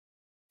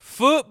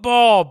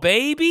football,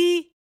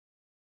 baby.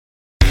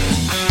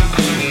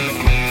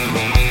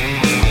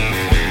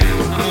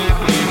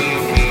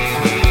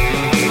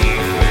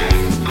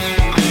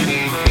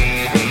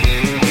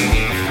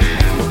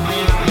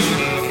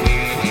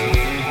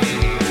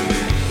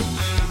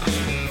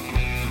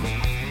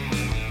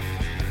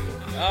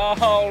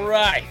 All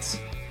right.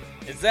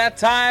 It's that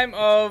time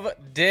of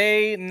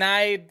day,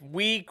 night,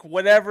 week,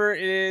 whatever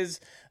it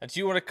is that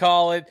you want to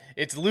call it.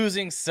 It's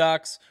Losing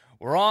Sucks.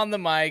 We're on the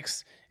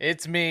mics.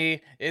 It's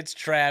me. It's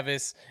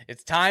Travis.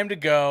 It's time to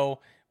go.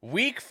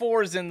 Week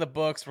 4 is in the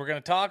books. We're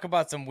going to talk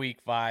about some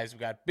week 5s. We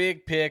got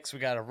big picks. We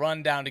got a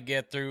rundown to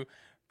get through.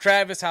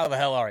 Travis, how the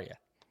hell are you?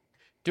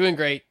 Doing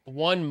great.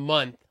 1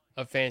 month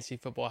of fantasy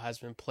football has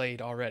been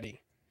played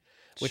already,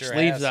 which Sure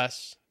leaves has.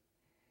 us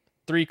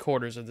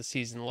 3/4 of the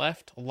season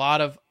left. A lot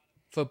of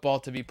football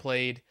to be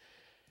played.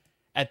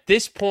 At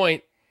this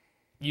point,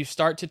 you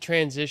start to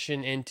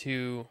transition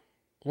into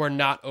we're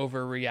not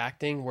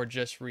overreacting, we're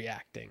just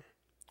reacting.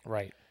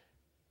 Right.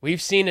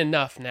 We've seen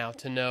enough now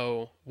to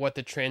know what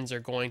the trends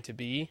are going to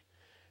be,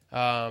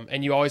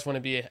 and you always want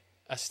to be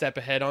a step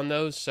ahead on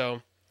those.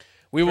 So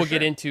we will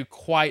get into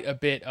quite a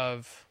bit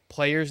of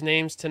players'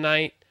 names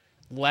tonight,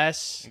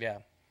 less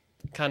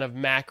kind of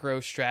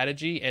macro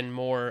strategy and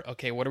more,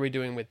 okay, what are we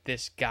doing with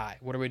this guy?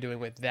 What are we doing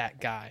with that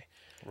guy?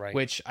 Right.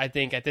 Which I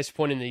think at this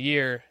point in the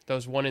year,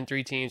 those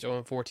 1-3 teams,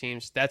 0-4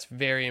 teams, that's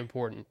very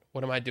important.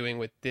 What am I doing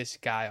with this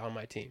guy on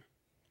my team?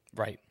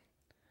 Right.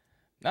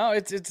 No,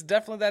 it's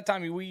definitely that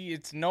time.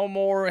 It's no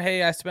more,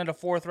 hey, I spent a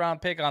 4th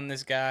round pick on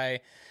this guy.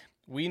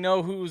 We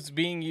know who's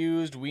being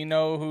used. We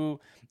know who,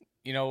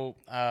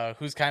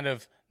 who's kind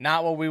of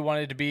not what we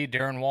wanted to be,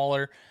 Darren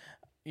Waller.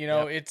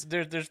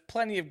 There's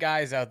plenty of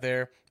guys out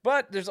there,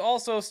 but there's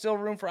also still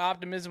room for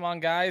optimism on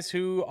guys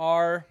who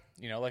are,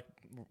 like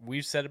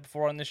we've said it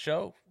before on this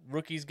show,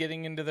 rookies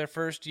getting into their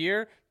first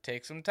year,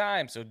 take some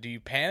time. So do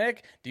you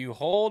panic? Do you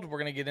hold? We're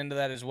going to get into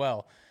that as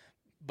well.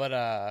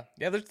 But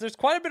there's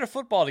quite a bit of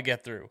football to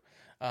get through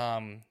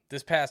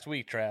this past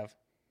week, Trav.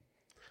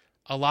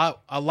 A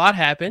lot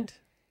happened.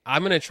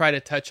 I'm going to try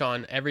to touch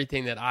on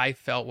everything that I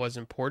felt was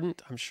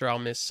important. I'm sure I'll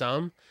miss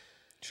some.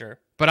 Sure.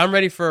 But I'm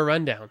ready for a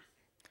rundown.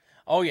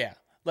 Oh, yeah.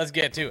 Let's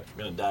get to it. I'm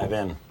going to dive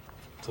in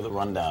to the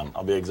rundown.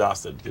 I'll be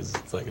exhausted because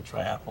it's like a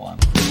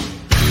triathlon.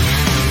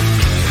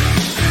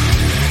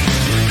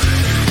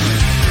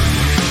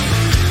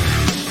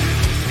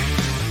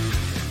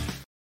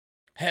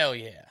 Hell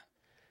yeah.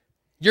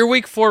 Your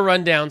week 4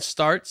 rundown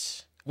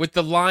starts with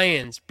the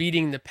Lions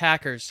beating the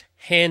Packers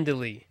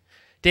handily.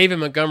 David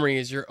Montgomery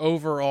is your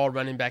overall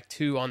running back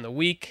 2 on the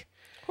week.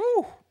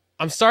 Whew.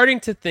 I'm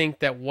starting to think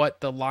that what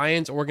the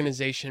Lions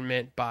organization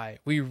meant by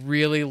we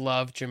really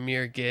love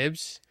Jahmyr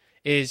Gibbs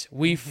is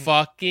we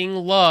fucking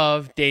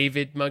love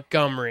David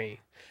Montgomery,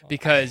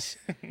 because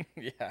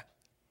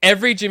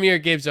every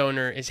Jahmyr Gibbs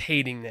owner is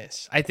hating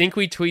this. I think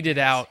we tweeted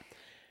out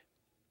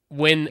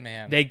when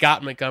they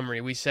got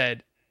Montgomery, we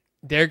said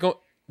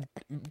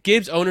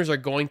Gibbs owners are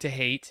going to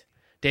hate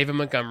David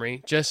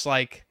Montgomery, just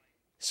like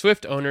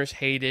Swift owners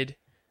hated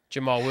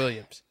Jamal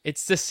Williams.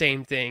 It's the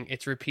same thing.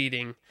 It's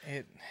repeating.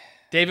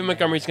 David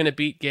Montgomery's going to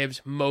beat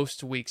Gibbs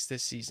most weeks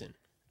this season.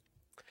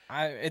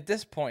 At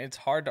this point, it's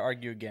hard to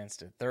argue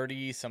against it.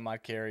 30 some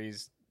odd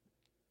carries.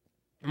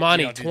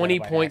 Monty, 20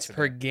 points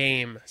per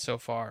game so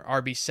far.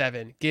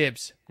 RB7.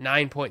 Gibbs,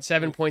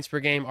 9.7 points per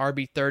game.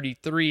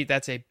 RB33.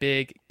 That's a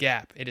big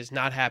gap. It is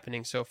not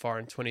happening so far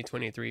in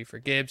 2023 for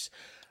Gibbs.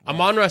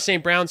 Amon-Ra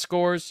St. Brown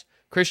scores.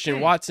 Christian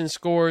Watson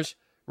scores.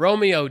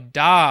 Romeo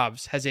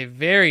Doubs has a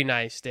very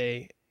nice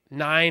day.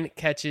 9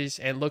 catches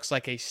and looks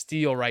like a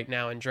steal right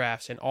now in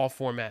drafts in all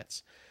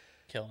formats.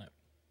 Killing it.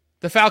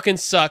 The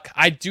Falcons suck.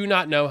 I do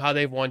not know how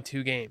they've won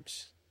 2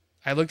 games.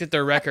 I looked at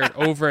their record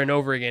over and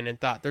over again and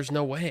thought, there's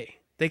no way.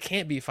 They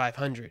can't be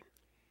 500.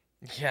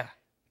 Yeah.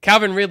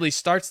 Calvin Ridley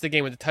starts the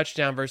game with a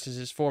touchdown versus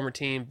his former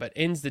team, but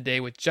ends the day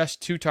with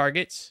just 2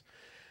 targets.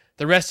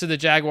 The rest of the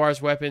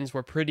Jaguars' weapons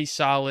were pretty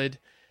solid.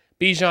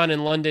 Bijan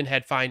and London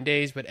had fine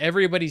days, but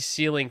everybody's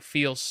ceiling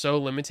feels so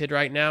limited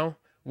right now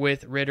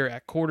with Ritter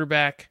at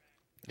quarterback.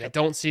 I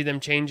don't see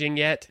them changing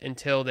yet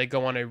until they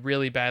go on a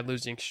really bad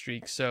losing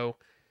streak. So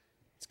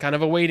it's kind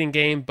of a waiting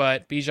game,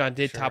 but Bijan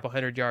did top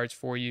 100 yards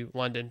for you.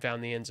 London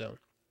found the end zone.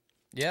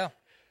 Yeah.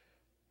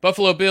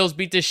 Buffalo Bills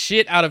beat the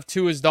shit out of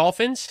Tua's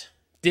Dolphins.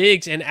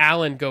 Diggs and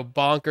Allen go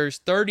bonkers,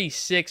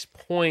 36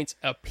 points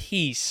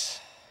apiece.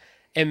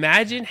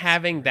 Imagine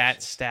having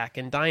that stack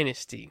in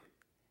Dynasty.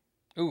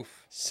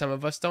 Oof. Some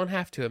of us don't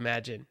have to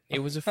imagine. It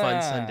was a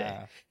fun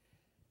Sunday.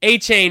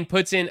 A-Chain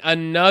puts in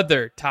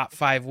another top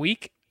 5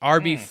 week.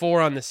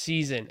 RB4 on the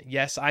season.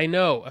 Yes, I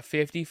know. A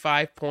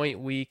 55-point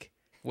week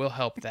will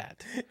help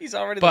that. He's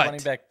already the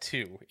running back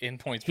 2 in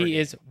points per game. He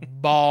is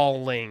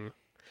balling.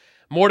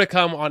 More to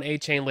come on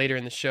A-Chain later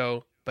in the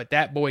show, but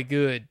that boy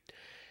good.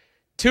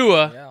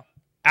 Tua,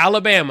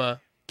 Alabama,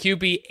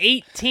 QB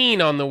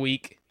 18 on the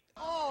week.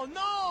 Oh,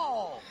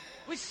 no!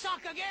 We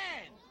suck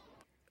again!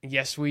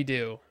 Yes, we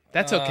do.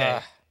 That's okay.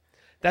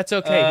 That's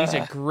okay. He's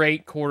a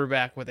great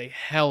quarterback with a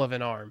hell of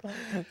an arm.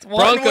 It's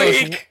 1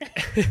 week.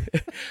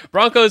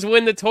 Broncos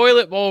win the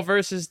toilet bowl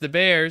versus the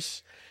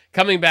Bears,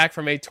 coming back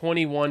from a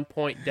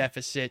 21-point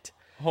deficit.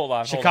 Hold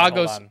on.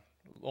 Chicago's-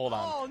 Hold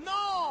on. Oh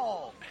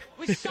no!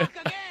 We suck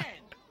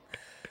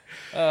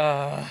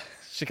again!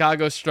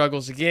 Chicago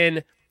struggles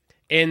again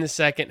in the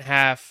second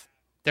half.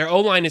 Their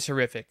O-line is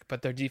horrific,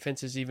 but their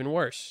defense is even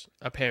worse,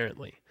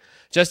 apparently.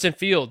 Justin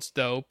Fields,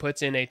 though,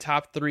 puts in a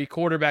top 3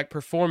 quarterback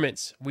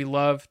performance. We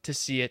love to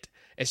see it,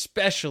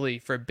 especially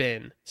for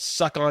Ben.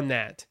 Suck on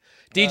that.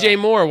 DJ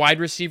Moore, wide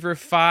receiver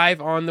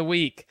 5 on the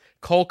week.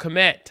 Cole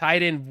Kmet,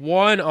 tight end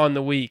 1 on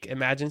the week.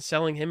 Imagine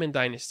selling him in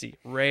Dynasty.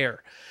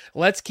 Rare.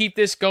 Let's keep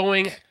this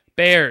going.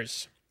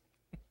 Bears.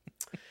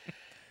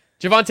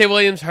 Javonte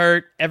Williams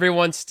hurt.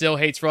 Everyone still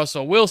hates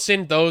Russell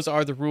Wilson. Those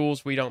are the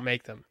rules. We don't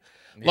make them.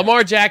 Yeah.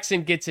 Lamar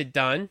Jackson gets it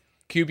done.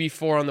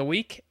 QB4 on the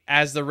week.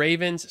 As the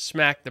Ravens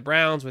smack the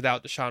Browns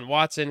without Deshaun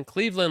Watson,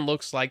 Cleveland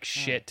looks like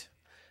shit.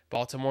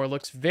 Baltimore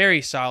looks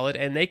very solid,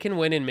 and they can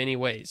win in many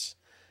ways.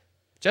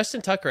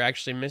 Justin Tucker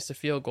actually missed a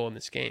field goal in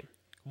this game.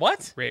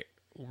 What?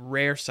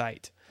 Rare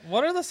sight.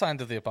 What are the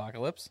signs of the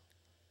apocalypse?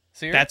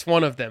 Serious? That's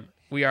one of them.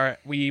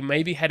 We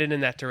may be headed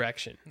in that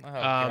direction. Oh,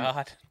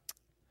 God.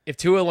 If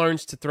Tua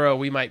learns to throw,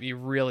 we might be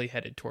really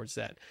headed towards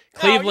that.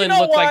 Cleveland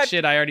looked like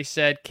shit, I already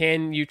said.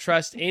 Can you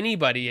trust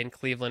anybody in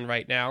Cleveland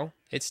right now?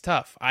 It's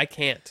tough. I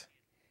can't.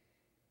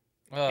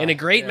 In a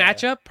great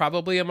matchup,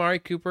 probably Amari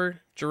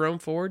Cooper, Jerome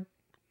Ford.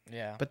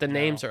 Yeah. But the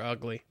names are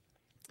ugly.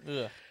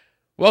 Ugh.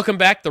 Welcome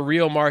back, the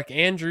real Mark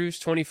Andrews,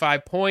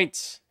 25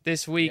 points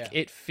this week.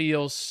 Yeah. It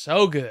feels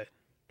so good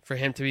for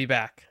him to be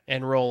back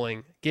and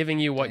rolling, giving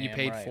you what you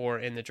paid for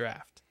in the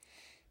draft.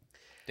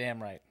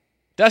 Damn right.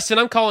 Dustin,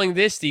 I'm calling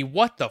this the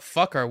what the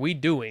fuck are we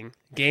doing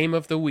game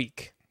of the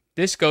week.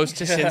 This goes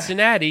to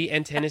Cincinnati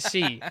and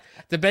Tennessee.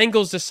 The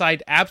Bengals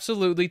decide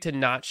absolutely to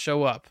not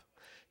show up.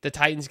 The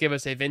Titans give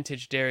us a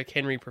vintage Derrick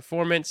Henry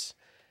performance.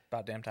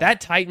 About damn time. That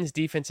Titans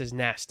defense is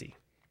nasty.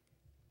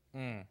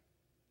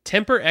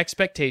 Temper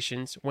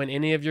expectations when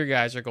any of your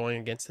guys are going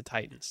against the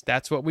Titans.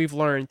 That's what we've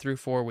learned through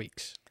 4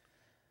 weeks.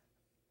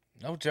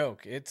 No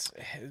joke. It's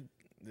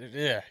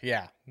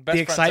yeah. The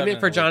excitement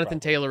for Jonathan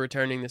Taylor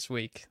returning this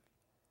week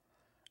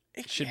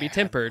should be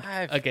tempered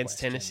against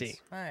Tennessee.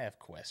 I have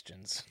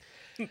questions.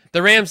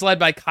 The Rams, led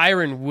by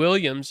Kyron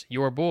Williams,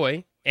 your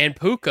boy, and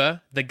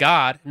Puka, the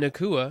god,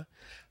 Nakua,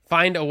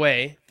 find a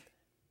way,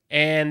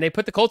 and they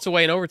put the Colts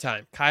away in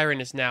overtime. Kyron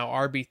is now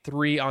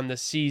RB3 on the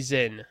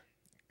season.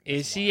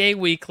 Is he a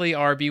weekly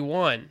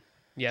RB1?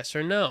 Yes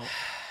or no?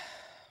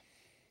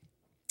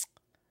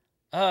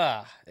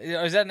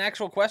 Is that an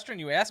actual question?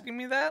 You asking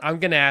me that? I'm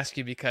going to ask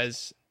you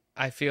because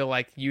I feel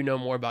like you know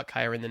more about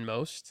Kyron than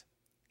most.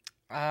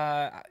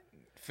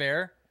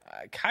 Fair.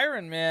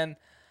 Kyron, man.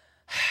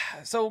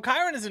 So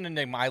Kyron is an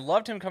enigma. I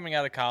loved him coming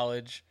out of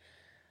college.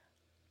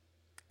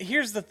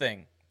 Here's the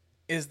thing,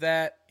 is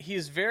that he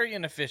is very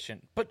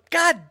inefficient, but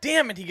god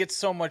damn it, he gets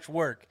so much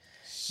work.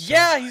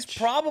 He's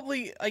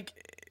probably like,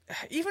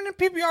 even in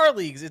PPR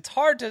leagues, it's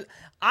hard to.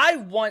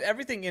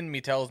 Everything in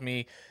me tells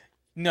me,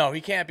 no,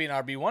 he can't be an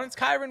RB1. It's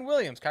Kyron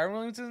Williams. Kyron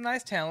Williams is a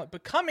nice talent,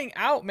 but coming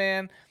out,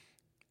 man,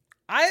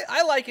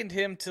 I likened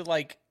him to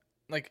like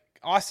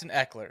Austin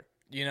Eckler.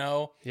 You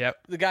know,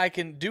 Yep. The guy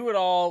can do it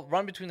all,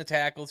 run between the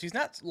tackles. He's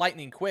not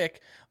lightning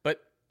quick, but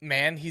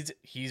man, he's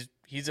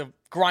a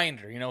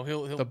grinder. You know,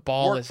 he'll the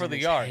ball work is for in the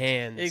his yards.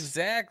 hands.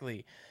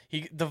 Exactly.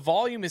 The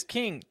volume is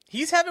king.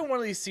 He's having one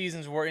of these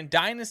seasons where in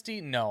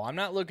Dynasty, no, I'm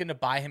not looking to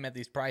buy him at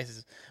these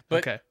prices.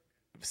 But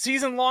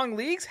season-long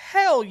leagues,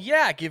 hell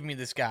yeah, give me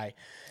this guy.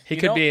 He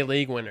could be a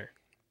league winner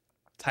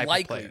type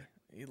of player.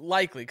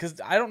 Likely,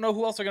 because I don't know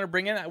who else they're going to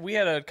bring in. We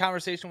had a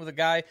conversation with a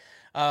guy,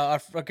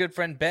 a good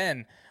friend,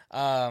 Ben.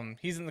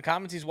 He's in the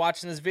comments. He's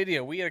watching this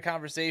video. We had a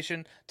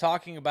conversation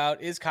talking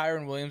about, is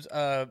Kyron Williams,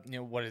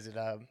 what is it?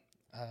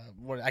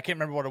 I can't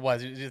remember what it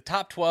was. It was a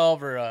top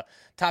 12 or a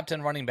top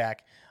 10 running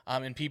back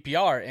in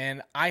PPR.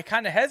 And I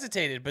kind of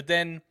hesitated, but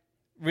then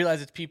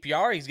realized it's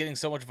PPR. He's getting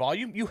so much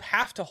volume. You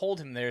have to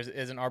hold him there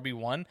as an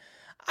RB1.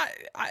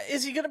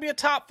 Is he going to be a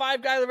top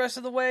 5 guy the rest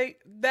of the way?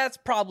 That's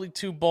probably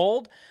too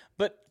bold.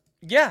 But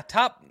yeah,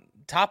 top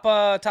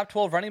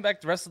 12 running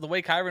back the rest of the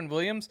way, Kyron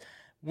Williams.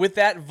 With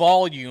that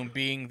volume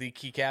being the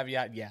key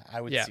caveat,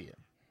 I would see it.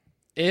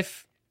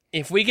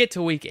 If we get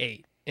to week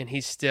 8 and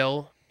he's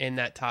still in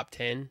that top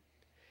 10,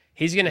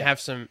 he's gonna have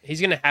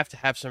to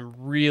have some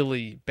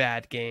really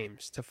bad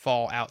games to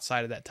fall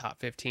outside of that top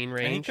 15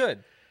 range. And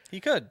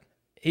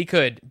he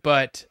could,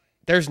 but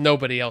there's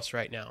nobody else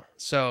right now.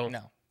 So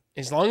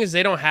as long as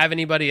they don't have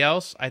anybody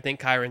else, I think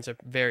Kyron's a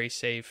very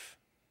safe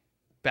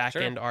back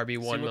end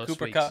RB1 see what most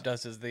Cooper weeks. Kupp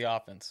does is the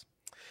offense.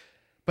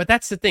 But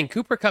that's the thing.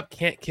 Cooper Kupp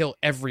can't kill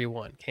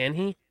everyone, can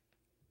he?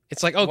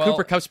 It's like,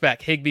 Cooper Kupp's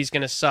back. Higbee's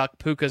going to suck.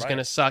 Puka's going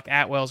to suck.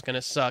 Atwell's going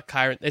to suck.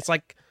 Kyron. It's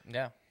like,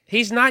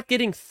 he's not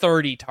getting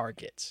 30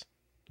 targets.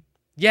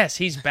 Yes,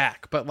 he's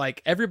back, but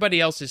like everybody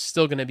else is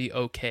still going to be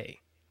okay.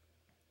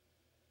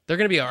 They're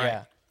going to be all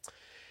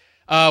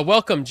right.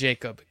 Welcome,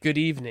 Jacob. Good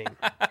evening.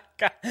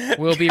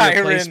 Will be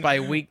replaced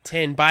by week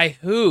 10. By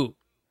who?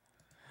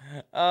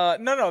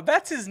 No,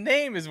 that's his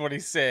name is what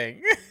he's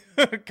saying.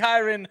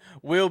 Kyren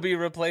will be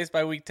replaced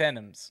by week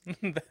 10ms.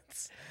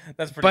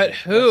 that's pretty. But good.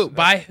 who?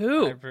 By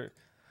who?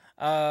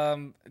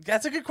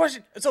 That's a good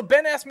question. So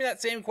Ben asked me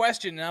that same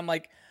question, and I'm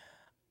like,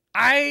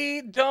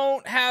 I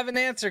don't have an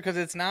answer because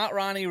it's not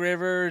Ronnie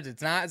Rivers,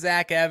 it's not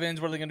Zach Evans.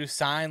 What are they gonna do?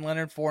 Sign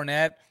Leonard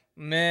Fournette?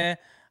 Meh.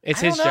 It's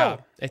I don't his know.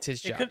 job. It's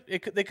his job.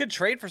 They could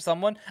trade for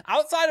someone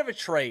outside of a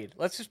trade.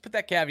 Let's just put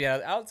that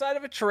caveat out. Outside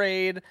of a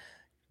trade,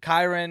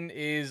 Kyren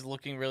is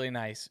looking really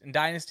nice. In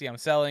Dynasty, I'm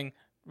selling.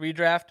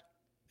 Redraft,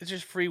 it's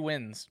just free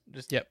wins.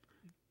 Just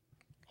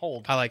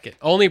hold. I like it.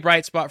 Only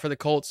bright spot for the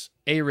Colts.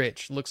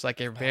 A-Rich looks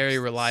like a very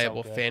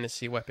reliable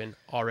fantasy weapon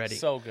already.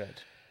 So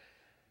good.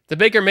 The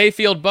Baker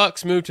Mayfield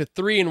Bucks moved to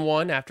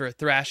 3-1 after a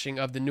thrashing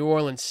of the New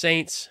Orleans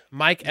Saints.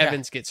 Mike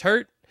Evans gets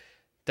hurt.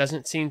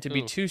 Doesn't seem to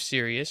be too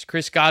serious.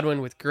 Chris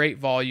Godwin with great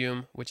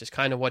volume, which is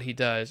kind of what he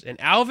does.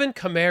 And Alvin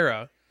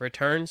Kamara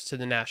returns to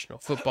the National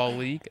Football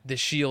League, the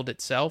Shield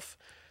itself.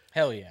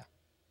 Hell yeah.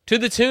 To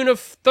the tune of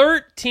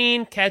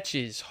 13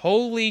 catches.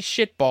 Holy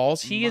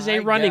shitballs. He is a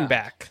running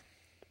back.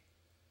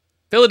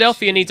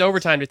 Philadelphia needs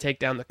overtime to take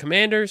down the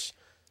Commanders.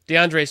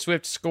 DeAndre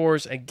Swift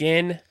scores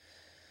again.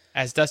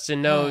 As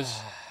Dustin knows,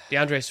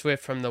 DeAndre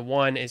Swift from the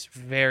 1 is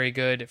very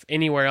good. If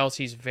anywhere else,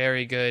 he's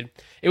very good.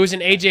 It was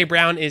an A.J.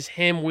 Brown is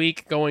him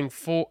week going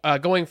for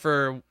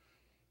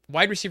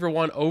wide receiver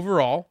 1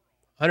 overall.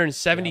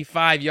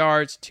 175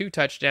 yards, 2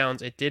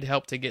 touchdowns. It did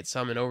help to get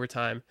some in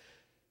overtime,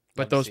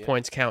 but those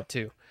points count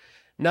too.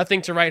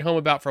 Nothing to write home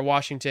about for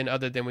Washington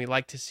other than we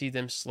like to see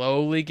them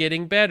slowly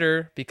getting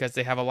better because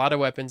they have a lot of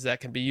weapons that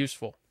can be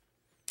useful.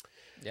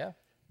 Yeah.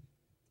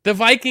 The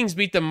Vikings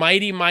beat the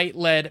Mighty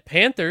Might-led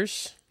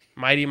Panthers,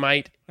 Mighty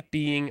Might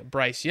being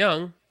Bryce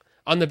Young,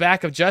 on the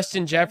back of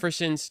Justin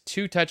Jefferson's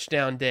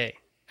 2-touchdown day.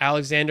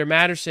 Alexander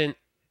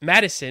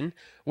Madison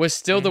was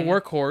still the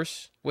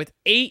workhorse with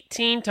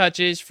 18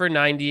 touches for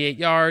 98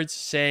 yards,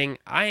 saying,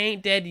 I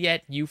ain't dead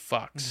yet, you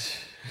fucks.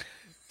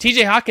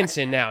 TJ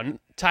Hawkinson now,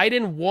 tight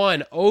end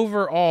 1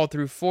 overall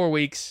through 4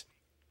 weeks.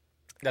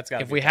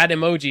 If we had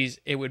emojis,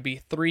 it would be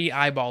 3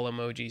 eyeball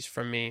emojis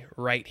from me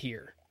right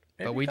here.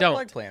 But we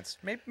don't. Eggplants.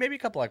 Maybe a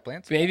couple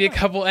eggplants. Maybe a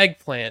couple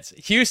eggplants.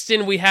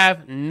 Houston, we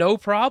have no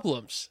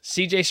problems.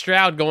 CJ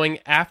Stroud going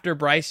after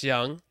Bryce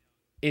Young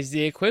is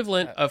the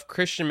equivalent of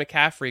Christian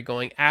McCaffrey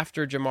going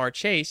after Jamar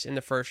Chase in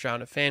the first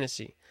round of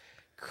fantasy.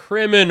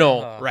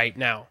 Criminal right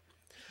now.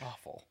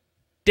 Awful.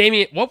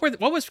 Damian, what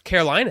was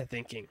Carolina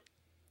thinking?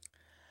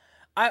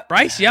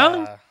 Bryce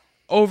Young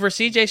over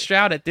CJ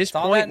Stroud at this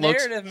point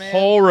looks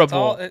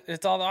horrible.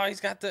 It's all he's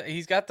got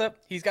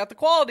the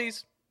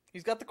qualities.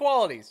 He's got the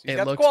qualities. He's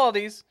got the looks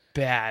qualities.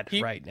 Bad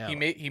right now.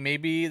 He may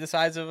be the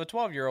size of a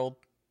 12-year-old.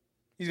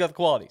 He's got the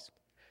qualities.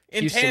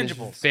 Houston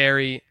Intangibles. is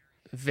very,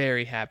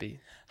 very happy.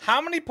 How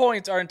many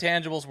points are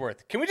intangibles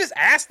worth? Can we just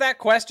ask that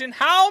question?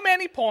 How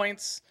many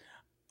points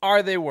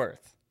are they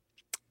worth?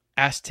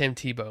 Ask Tim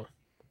Tebow.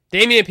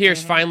 Dameon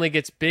Pierce finally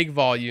gets big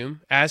volume,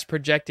 as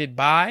projected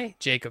by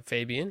Jacob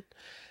Fabian.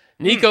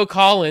 Nico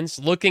Collins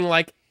looking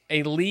like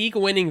a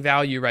league-winning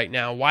value right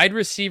now. Wide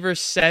receiver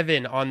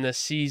 7 on the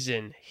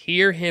season.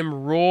 Hear him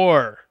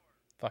roar.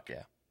 Fuck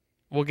yeah.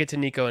 We'll get to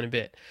Nico in a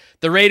bit.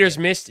 The Raiders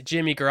missed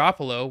Jimmy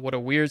Garoppolo. What a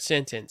weird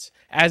sentence.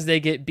 As they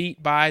get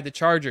beat by the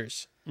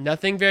Chargers.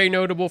 Nothing very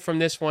notable from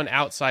this one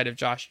outside of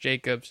Josh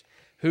Jacobs,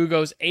 who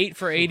goes 8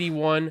 for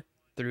 81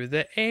 through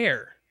the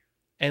air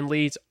and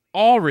leads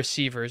all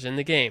receivers in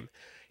the game.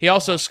 He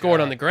also scored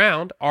on the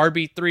ground,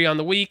 RB3 on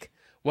the week.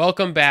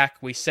 Welcome back.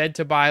 We said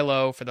to buy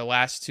low for the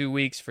last 2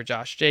 weeks for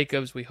Josh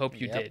Jacobs. We hope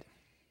you did.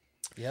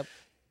 Yep.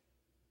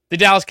 The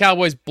Dallas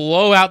Cowboys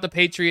blow out the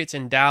Patriots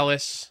in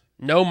Dallas.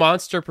 No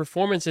monster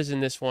performances in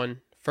this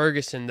one.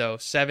 Ferguson, though,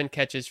 7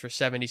 catches for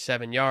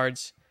 77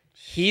 yards.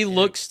 He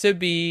looks to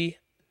be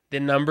the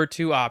number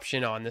 2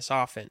 option on this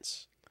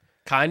offense.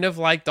 Kind of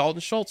like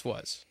Dalton Schultz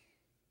was.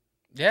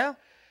 Yeah.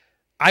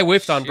 I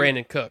whiffed on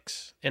Brandon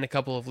Cooks in a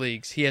couple of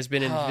leagues. He has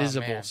been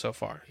invisible so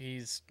far.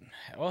 He's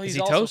he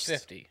also toast?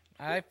 50.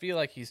 I feel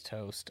like he's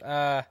toast.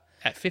 At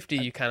 50,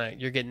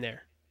 you're getting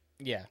there.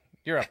 Yeah,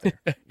 you're up there.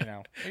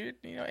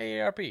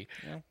 AARP.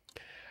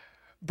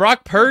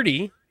 Brock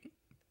Purdy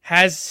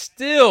has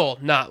still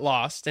not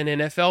lost an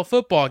NFL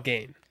football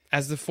game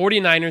as the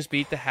 49ers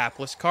beat the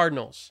hapless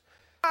Cardinals.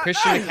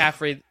 Christian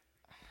McCaffrey,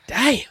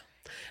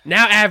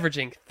 now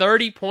averaging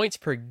 30 points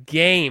per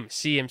game,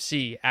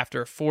 CMC,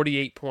 after a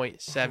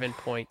 48.7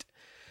 point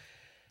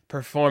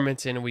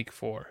performance in week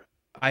 4.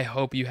 I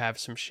hope you have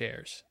some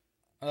shares.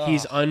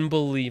 He's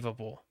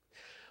unbelievable.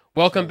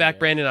 Welcome back,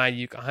 Brandon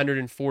Ayuk,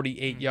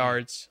 148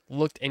 yards.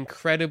 Looked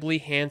incredibly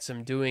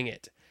handsome doing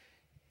it.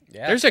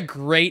 Yeah. There's a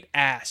great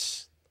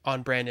ass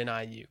on Brandon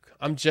Ayuk.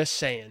 I'm just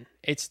saying.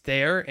 It's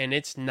there, and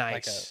it's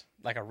nice.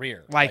 Like a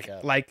rear.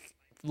 Like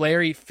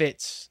Larry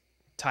Fitz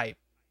type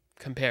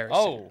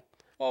comparison.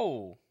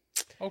 Oh.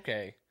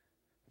 Okay.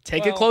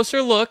 Take a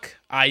closer look.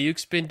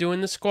 Ayuk's been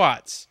doing the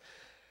squats.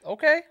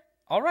 Okay.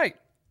 All right.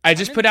 I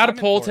just put out a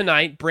poll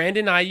tonight,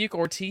 Brandon Ayuk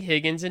or T.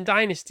 Higgins in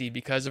Dynasty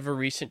because of a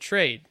recent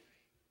trade.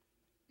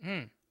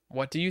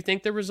 What do you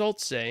think the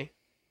results say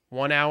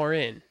 1 hour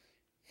in?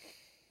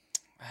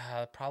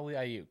 Probably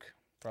Ayuk.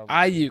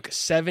 Ayuk,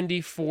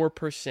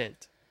 74%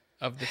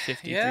 of the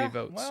 53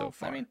 votes so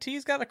far. I mean,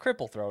 T's got a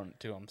cripple thrown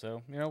to him,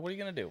 so what are you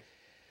gonna do?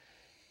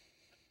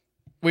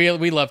 We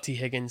love T.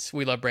 Higgins.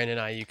 We love Brandon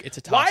Ayuk. It's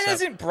a toss-up. Why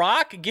doesn't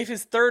Brock give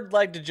his third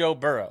leg to Joe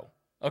Burrow?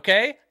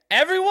 Okay,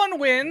 everyone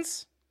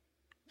wins.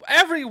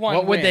 Everyone.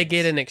 What would wins. they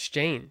get in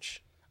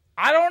exchange?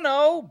 I don't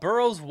know.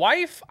 Burrow's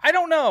wife? I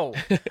don't know.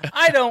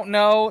 I don't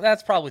know.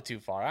 That's probably too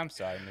far. I'm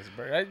sorry, Miss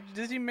Burrow.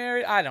 Is he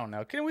married? I don't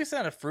know. Can we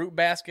send a fruit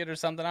basket or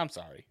something? I'm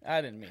sorry.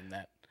 I didn't mean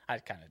that. I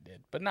kind of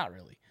did, but not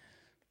really.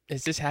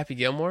 Is this Happy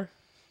Gilmore?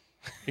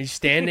 Are you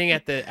standing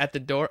at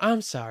the door?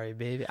 I'm sorry,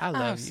 baby. I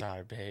love you. I'm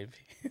sorry, baby.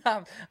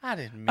 I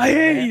didn't mean I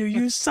hate that. you.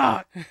 You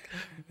suck.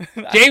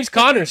 James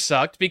Conner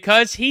sucked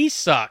because he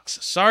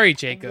sucks. Sorry,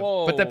 Jacob.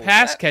 Whoa, but the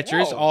pass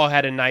catchers all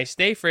had a nice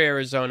day for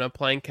Arizona,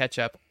 playing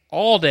catch-up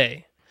all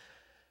day.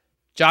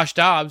 Josh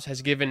Dobbs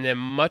has given them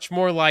much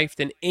more life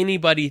than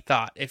anybody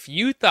thought. If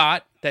you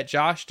thought that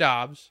Josh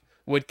Dobbs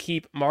would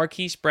keep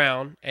Marquise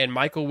Brown and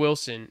Michael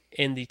Wilson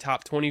in the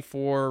top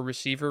 24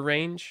 receiver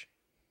range,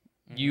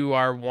 you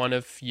are one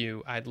of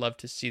few. I'd love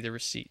to see the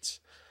receipts.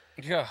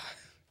 Yeah,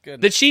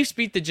 good. The Chiefs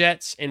beat the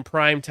Jets in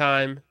prime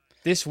time.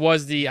 This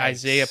was the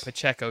Isaiah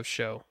Pacheco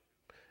show.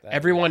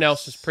 Everyone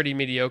else was pretty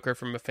mediocre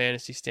from a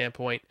fantasy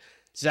standpoint.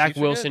 Zach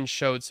Wilson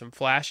showed some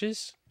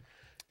flashes.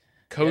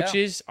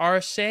 Coaches are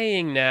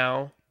saying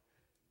now,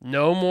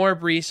 no more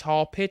Breece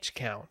Hall pitch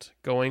count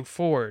going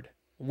forward.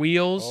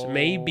 Wheels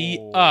may be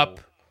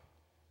up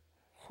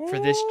for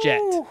this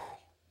Jet.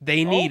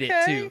 They need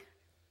it too.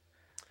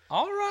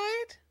 All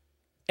right.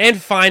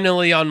 And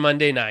finally on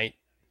Monday night,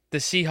 the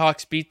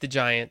Seahawks beat the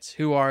Giants,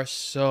 who are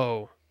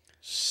so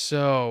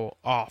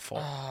awful.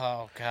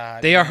 Oh,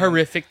 God. They are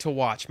horrific to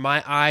watch.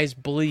 My eyes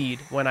bleed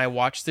when I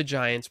watch the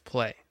Giants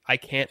play. I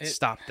can't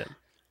stop them.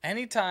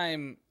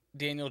 Anytime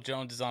Daniel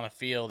Jones is on a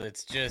field,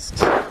 it's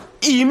just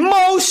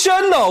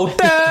emotional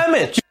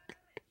damage.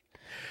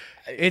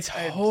 It's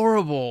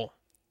horrible.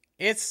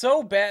 It's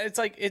so bad. It's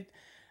like it.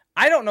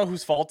 I don't know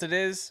whose fault it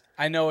is.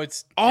 I know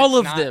it's all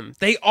of them.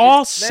 They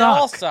all suck. They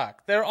all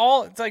suck. They're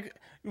all. It's like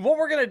what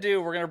we're gonna do.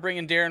 We're gonna bring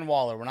in Darren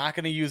Waller. We're not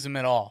gonna use him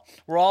at all.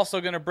 We're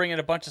also gonna bring in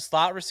a bunch of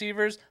slot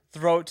receivers,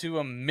 throw it to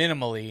him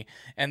minimally,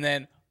 and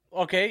then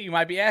you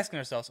might be asking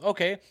ourselves,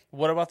 okay,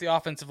 what about the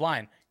offensive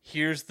line?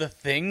 Here's the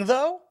thing,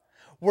 though.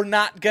 We're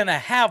not going to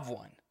have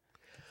one.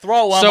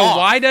 Throw them off.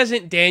 Why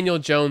doesn't Daniel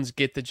Jones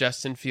get the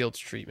Justin Fields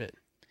treatment?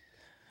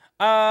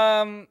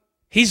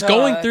 He's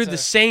going through the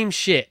same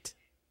shit.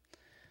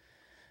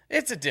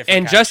 It's a different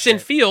And kind Justin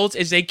of shit. Fields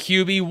is a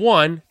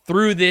QB1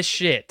 through this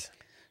shit.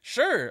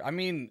 Sure. I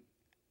mean,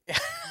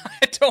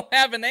 I don't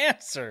have an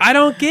answer. I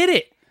don't get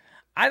it.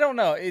 I don't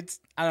know. I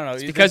don't know.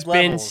 It's because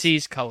Ben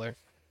sees color.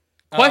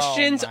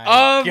 Questions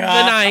of the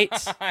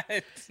night.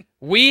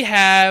 We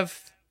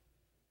have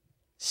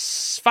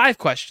 5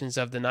 questions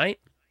of the night.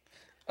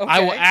 Okay. I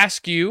will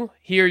ask you,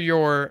 hear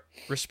your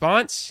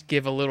response,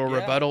 give a little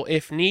rebuttal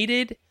if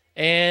needed,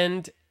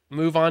 and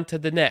move on to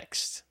the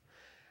next.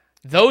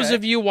 Those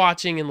of you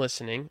watching and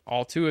listening,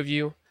 all 2 of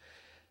you,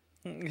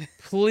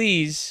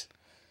 please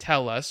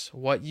tell us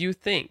what you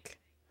think.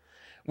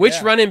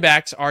 Which running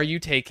backs are you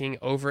taking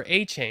over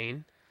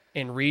A-Chain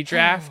in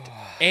redraft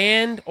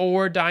and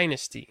or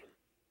dynasty?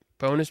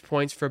 Bonus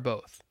points for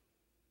both.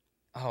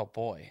 Oh,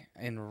 boy.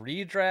 In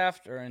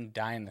redraft or in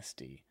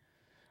dynasty?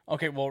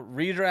 Okay, well,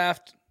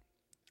 redraft,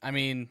 I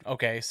mean,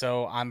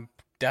 so I'm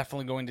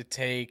definitely going to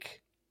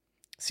take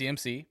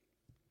CMC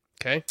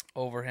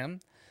over him.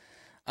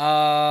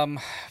 I'll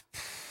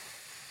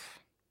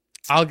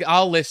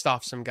list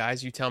off some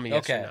guys. You tell me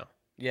yes or no.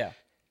 Yeah.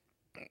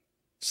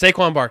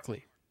 Saquon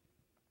Barkley.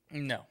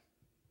 No.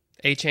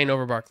 A-Chain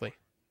over Barkley.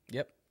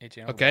 Yep.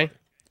 A-Chain over Okay. Barkley.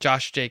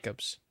 Josh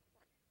Jacobs.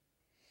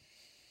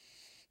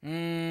 No.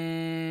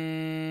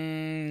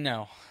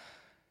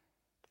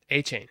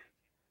 A-Chain.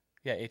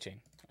 Yeah,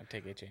 A-Chain. I'd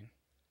take A-Chain.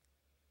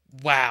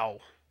 Wow.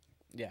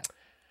 Yeah.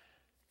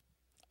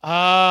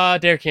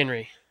 Derrick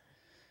Henry.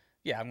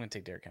 Yeah, I'm going to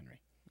take Derrick Henry.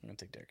 I'm going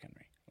to take Derrick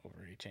Henry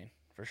over A-Chain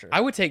for sure.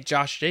 I would take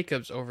Josh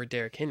Jacobs over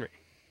Derrick Henry.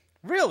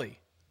 Really?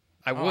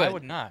 I would. I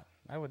would not.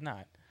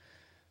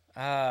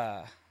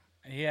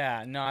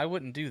 Yeah, no, I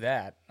wouldn't do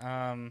that.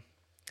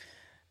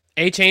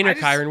 A-Chain or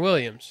Kyron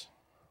Williams?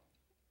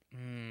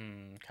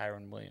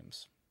 Kyron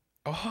Williams.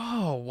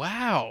 Oh,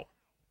 wow.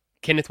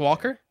 Kenneth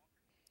Walker?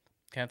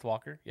 Kenneth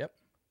Walker, yep.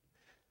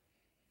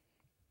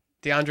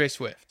 DeAndre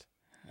Swift?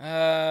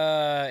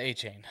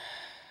 A-Chain.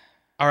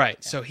 All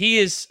right, so he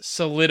is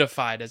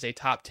solidified as a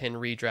top 10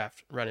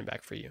 redraft running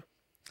back for you.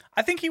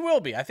 I think he will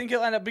be. I think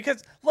he'll end up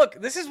because look,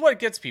 this is what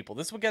gets people.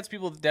 This is what gets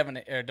people with Devon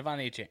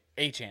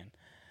A-Chan.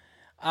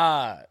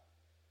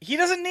 He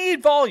doesn't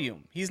need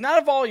volume. He's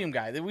not a volume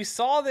guy. We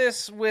saw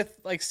this with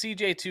like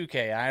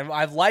CJ2K.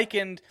 I've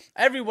likened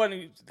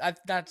everyone.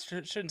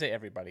 Shouldn't say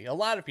everybody. A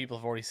lot of people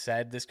have already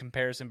said this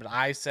comparison, but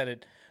I said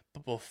it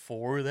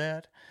before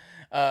that.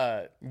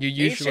 You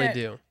usually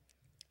do.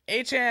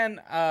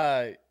 A-Chan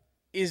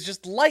is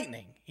just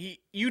lightning.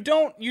 You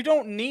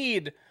don't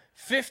need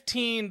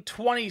 15,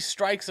 20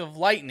 strikes of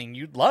lightning,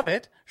 you'd love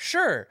it.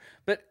 Sure.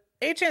 But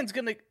Achan's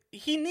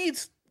he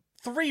needs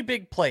 3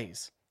 big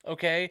plays,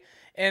 okay?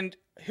 And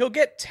he'll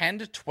get 10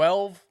 to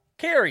 12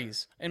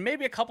 carries and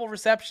maybe a couple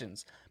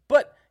receptions.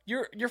 But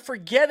you're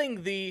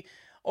forgetting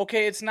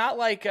okay, it's not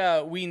like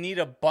we need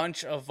a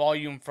bunch of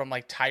volume from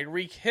like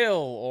Tyreek Hill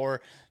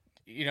or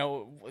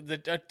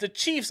the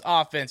Chiefs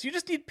offense. You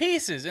just need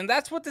pieces, and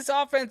that's what this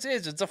offense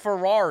is. It's a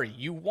Ferrari.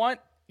 You want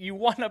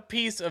a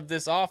piece of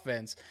this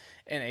offense,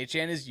 and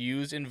Achane is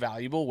used in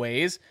valuable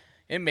ways.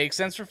 It makes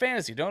sense for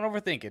fantasy. Don't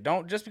overthink it.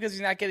 Don't just because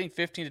he's not getting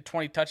 15 to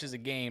 20 touches a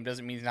game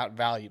doesn't mean he's not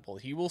valuable.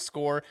 He will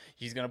score.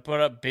 He's going to put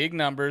up big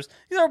numbers.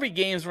 There'll be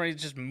games where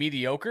he's just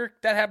mediocre.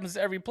 That happens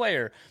to every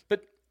player.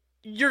 But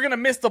you're going to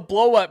miss the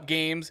blow-up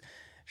games.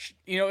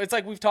 It's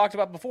like we've talked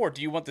about before.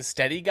 Do you want the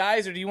steady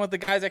guys or do you want the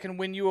guys that can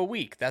win you a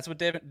week? That's what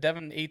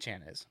Devin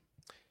Achane is.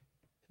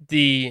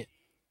 The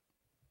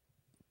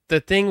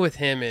thing with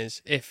him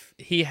is if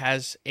he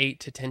has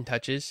 8 to 10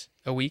 touches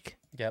a week.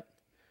 Yep.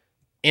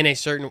 In a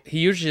certain, he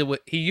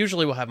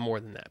usually will have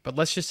more than that. But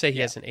let's just say he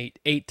has an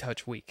eight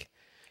touch week.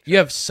 Sure. You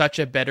have such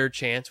a better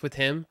chance with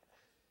him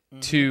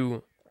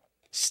to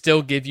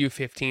still give you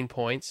 15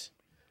 points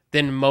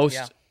than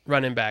most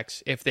running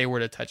backs if they were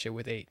to touch it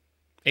with 8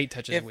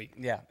 touches a week.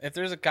 Yeah, if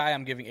there's a guy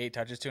I'm giving 8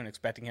 touches to and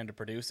expecting him to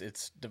produce,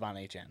 it's Devon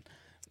Achane.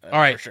 All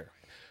right, for sure.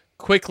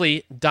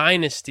 Quickly,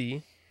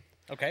 Dynasty.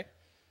 Okay.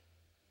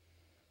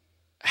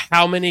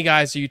 How many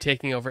guys are you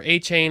taking over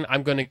Achane?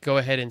 I'm going to go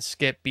ahead and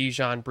skip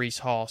Bijan, Breece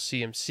Hall,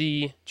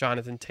 CMC,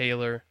 Jonathan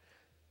Taylor,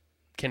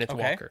 Kenneth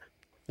Walker.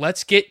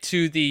 Let's get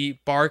to the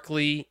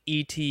Barkley,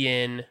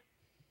 ETN,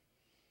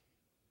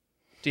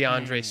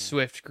 DeAndre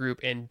Swift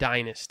group in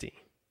Dynasty.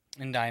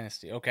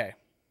 Okay.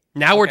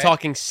 Now we're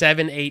talking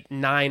 7, 8,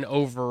 9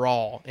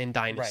 overall in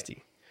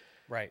Dynasty.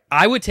 Right.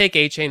 I would take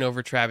Achane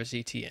over Travis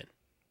Etienne.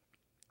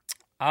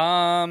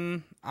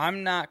 I'm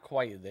not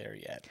quite there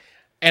yet.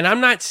 And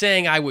I'm not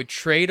saying I would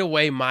trade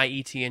away my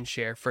ETN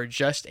share for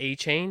just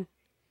Achane.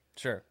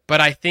 Sure. But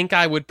I think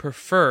I would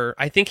prefer,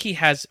 I think he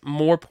has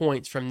more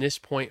points from this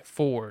point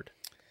forward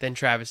than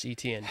Travis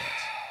Etienne does.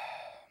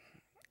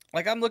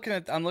 Like I'm looking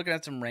at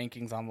some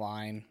rankings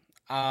online.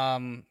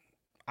 Honestly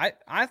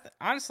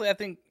I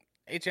think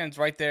Achane's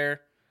right there.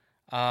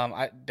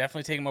 I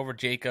definitely take him over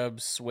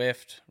Jacobs,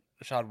 Swift,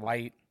 Rashad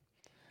White,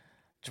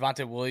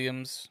 Javonte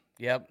Williams.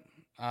 Yep.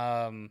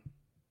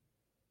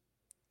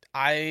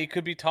 I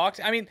could be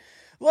talked. I mean,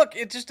 look,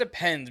 it just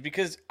depends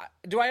because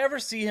do I ever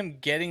see him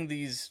getting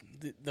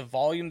the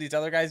volume these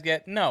other guys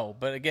get? No,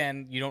 but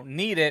again, you don't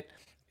need it.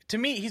 To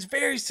me, he's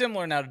very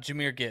similar now to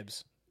Jahmyr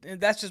Gibbs.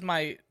 That's just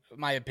my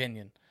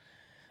opinion.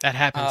 That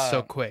happens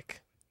so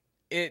quick.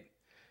 Raheem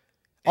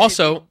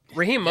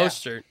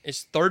Mostert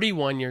is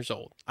 31 years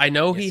old. I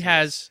know he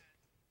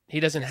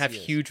doesn't have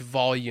huge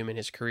volume in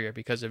his career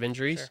because of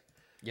injuries. Sure.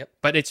 Yep.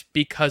 But it's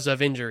because of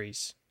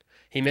injuries.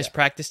 He missed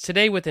practice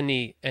today with a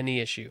knee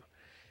issue.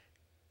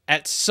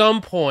 At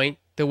some point,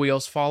 the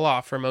wheels fall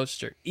off for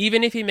Mostert.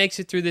 Even if he makes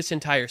it through this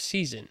entire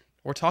season,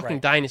 we're talking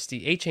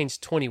Dynasty. Achane's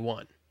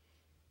 21.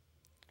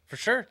 For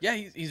sure. Yeah,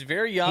 he's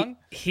very young.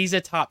 He's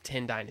a top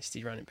 10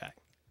 Dynasty running back.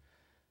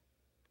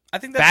 I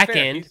think that's back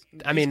fair. end.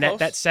 He's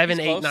That 7,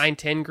 he's 8, close. 9,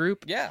 10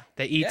 group. Yeah.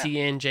 The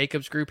ETN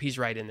Jacobs group. He's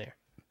right in there.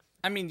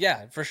 I mean,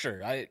 yeah, for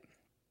sure.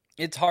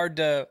 It's hard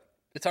to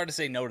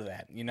say no to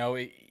that.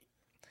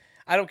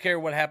 I don't care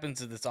what happens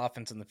to this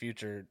offense in the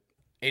future.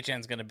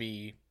 Achane's going to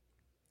be,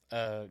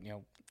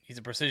 he's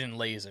a precision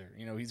laser.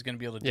 He's going to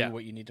be able to do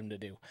what you need him to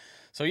do.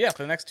 So yeah,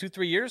 for the next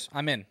 2-3 years,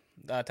 I'm in.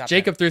 Top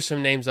Jacob 10. threw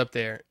some names up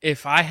there.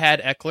 If I had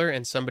Eckler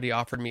and somebody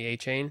offered me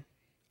Achane,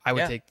 I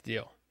would take the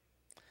deal.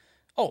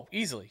 Oh,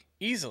 easily.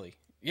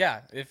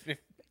 Yeah,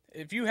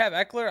 if you have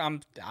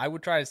Eckler, I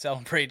would try to sell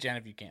him for Achane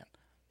if you can.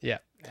 Yeah,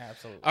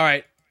 absolutely. All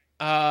right.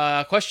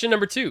 Question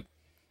number 2.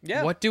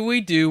 Yeah. What do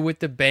we do with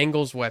the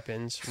Bengals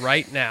weapons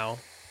right now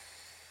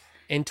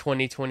in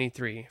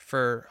 2023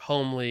 for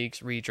home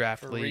leagues,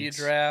 redraft leagues?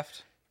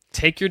 Redraft.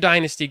 Take your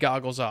dynasty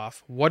goggles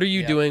off. What are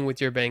you doing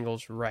with your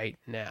Bengals right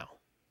now?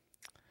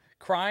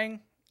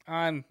 Crying.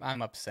 I'm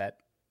upset.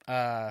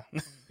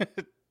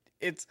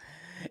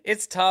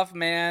 It's tough,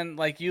 man.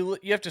 Like you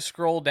have to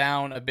scroll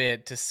down a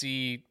bit to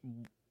see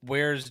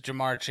where's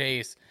Jamar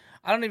Chase.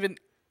 I don't even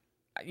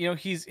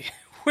he's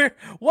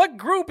what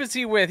group is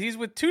he with? He's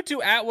with Tutu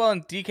Atwell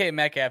and DK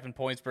Metcalf in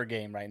points per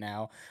game right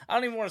now. I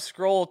don't even want to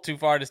scroll too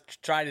far to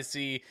try to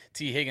see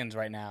T. Higgins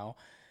right now.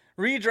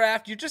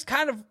 Redraft, you're just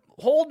kind of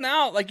holding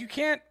out. Like you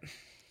can't.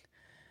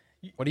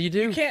 What do you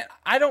do? You can't.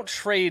 I don't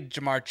trade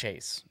Jamar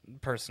Chase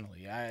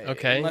personally.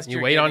 Okay, you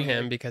wait on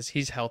him because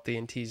he's healthy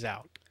and T's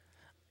out.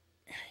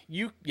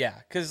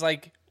 Because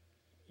like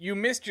you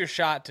missed your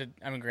shot to.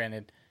 I mean,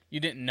 granted, you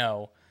didn't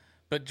know,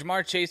 but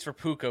Jamar Chase for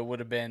Puka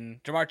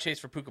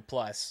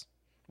Plus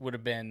would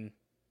have been,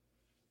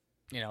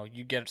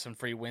 you get some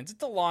free wins.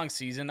 It's a long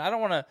season. I don't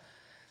want to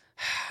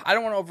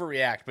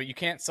overreact, but you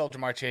can't sell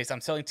Jamar Chase. I'm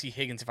selling T.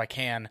 Higgins if I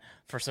can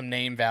for some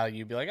name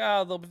value. Be like,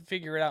 they'll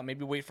figure it out.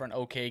 Maybe wait for an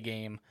okay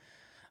game.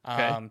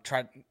 Okay.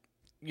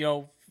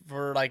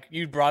 For like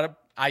you brought up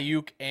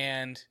Ayuk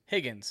and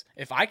Higgins.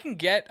 If I can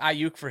get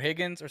Ayuk for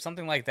Higgins or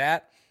something like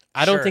that,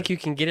 I don't sure. think you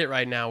can get it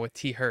right now with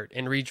T. Hurt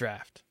in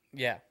redraft.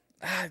 Yeah.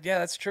 Yeah,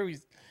 that's true.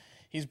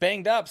 He's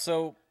banged up,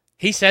 so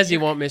He says he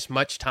won't miss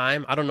much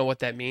time. I don't know what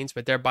that means,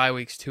 but their bye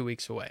week's 2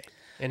 weeks away.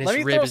 And his let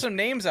me rib throw is some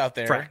names out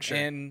there,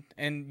 fractured.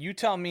 and you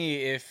tell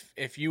me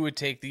if you would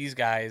take these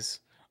guys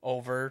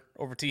over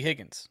T.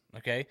 Higgins.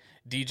 Okay,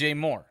 DJ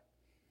Moore.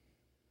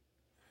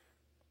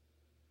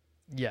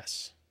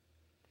 Yes,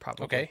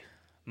 probably. Okay,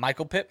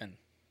 Michael Pittman.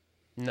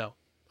 No,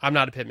 I'm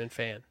not a Pittman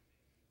fan.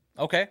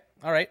 Okay,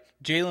 all right,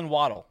 Jalen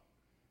Waddle.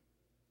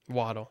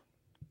 Waddle.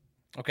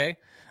 Okay,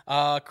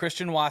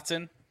 Christian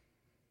Watson.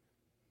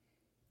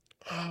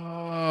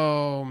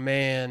 Oh,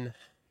 man.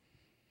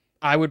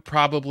 I would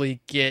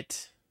probably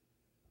get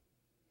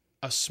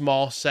a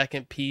small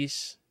second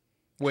piece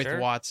with Sure.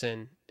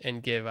 Watson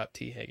and give up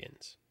T.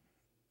 Higgins.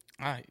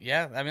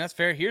 Yeah, I mean that's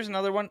fair. Here's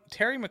another one,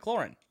 Terry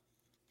McLaurin.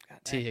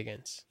 T.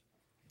 Higgins.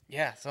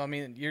 Yeah, so I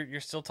mean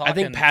you're still talking. I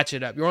think patch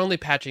it up. You're only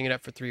patching it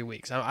up for 3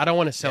 weeks. I don't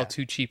want to sell Yeah.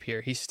 too cheap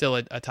here. He's still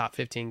a top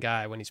 15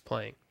 guy when he's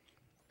playing.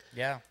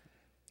 Yeah,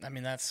 I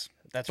mean that's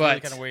really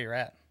But- kind of where you're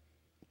at.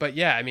 But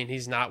yeah, I mean,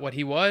 he's not what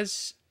he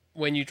was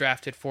when you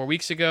drafted 4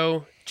 weeks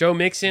ago. Joe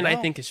Mixon, I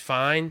No. think, is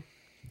fine.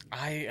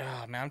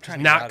 I'm trying to get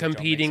Not out of Joe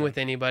competing Mixon. with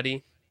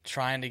anybody.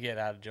 Trying to get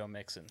out of Joe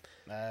Mixon.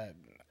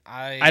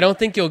 I don't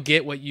think you'll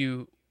get what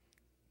you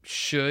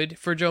should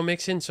for Joe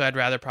Mixon, so I'd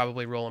rather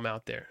probably roll him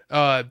out there.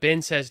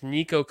 Ben says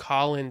Nico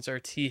Collins or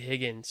T.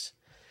 Higgins.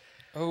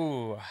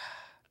 Oh,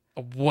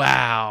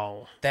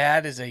 Wow.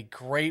 that is a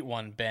great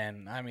one,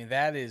 Ben. I mean,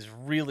 that is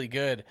really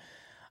good.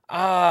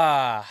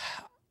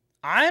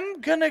 I'm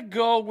gonna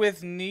go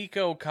with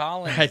Nico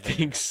Collins. I there.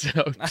 think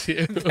so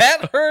too.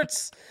 That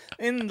hurts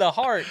in the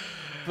heart,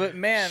 but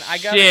man, I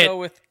gotta Shit. go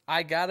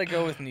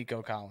with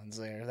Nico Collins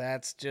there.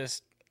 That's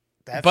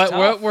But tough.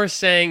 what we're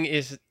saying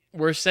is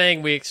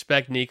we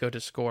expect Nico to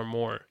score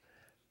more.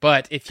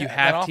 But if you That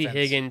have T. offense.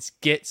 Higgins,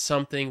 get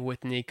something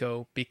with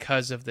Nico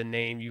because of the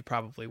name. You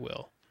probably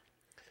will.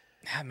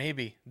 Yeah,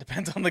 maybe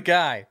depends on the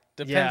guy.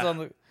 Depends Yeah. on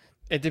the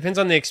It depends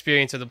on the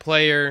experience of the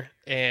player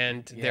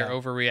and their Yeah.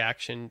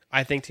 overreaction.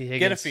 I think T. Higgins.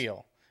 get a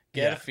feel.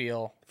 Get Yeah. a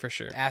feel. For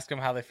sure. Ask them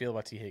how they feel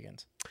about T.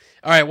 Higgins.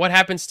 All right, what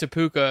happens to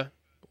Puka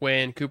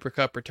when Cooper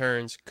Kupp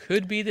returns?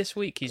 Could be this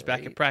week. He's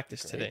back at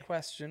practice today.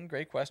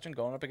 Great question.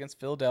 Going up against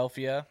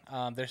Philadelphia.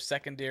 Their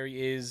secondary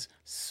is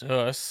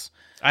sus.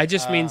 I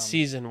just mean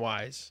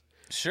season-wise.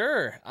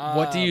 Sure.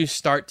 What do you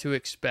start to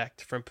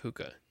expect from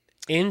Puka?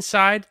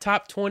 Inside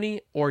top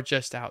 20 or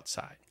just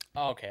outside?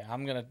 Okay,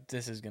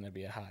 this is gonna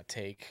be a hot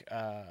take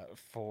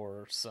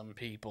for some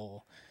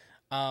people.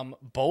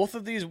 Both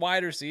of these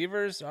wide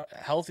receivers are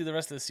healthy the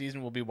rest of the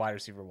season will be wide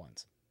receiver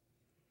ones.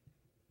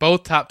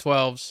 Both top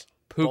 12s,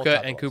 Puka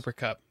top and 12s. Cooper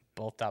Kupp.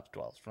 Both top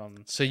 12s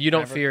from So you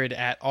don't whenever- fear it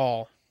at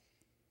all.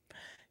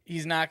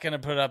 He's not going to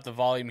put up the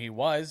volume he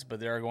was, but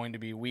there are going to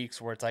be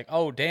weeks where it's like,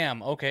 oh,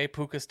 damn, okay,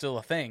 Puka's still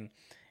a thing.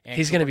 And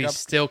He's going to Cooper be Kupp-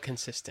 still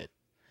consistent.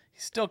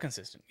 he's still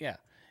consistent, yeah.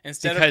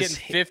 Instead Because of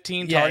getting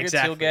 15 yeah, targets, he'll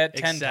exactly, get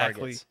 10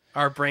 exactly. targets.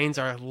 Our brains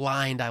are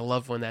aligned. I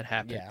love when that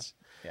happens.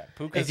 Yeah,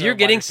 Puka's If a you're wide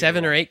getting receiver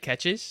 7 or one. 8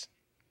 catches,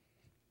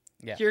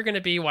 Yeah. you're going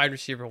to be wide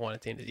receiver 1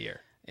 at the end of the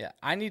year. Yeah,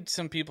 I need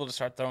some people to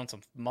start throwing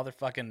some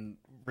motherfucking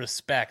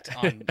respect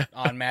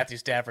on Matthew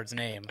Stafford's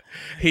name.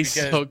 He's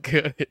Because- so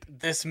good.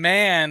 This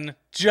man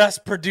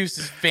just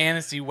produces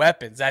fantasy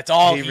weapons. That's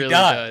all He he, really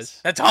does.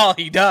 does. That's all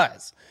he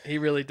does. He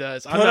really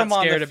does. Put I'm him not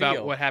on the scared about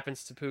field. what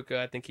happens to Puka.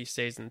 I think he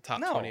stays in the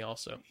top 20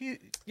 also.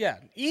 Yeah,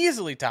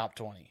 easily top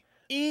 20.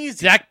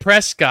 Easy. Dak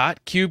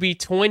Prescott, QB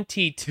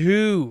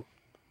 22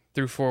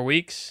 through 4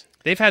 weeks.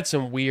 They've had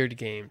some weird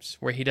games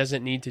where he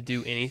doesn't need to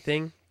do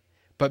anything,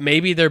 but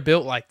maybe they're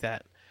built like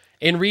that.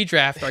 In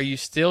redraft, are you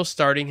still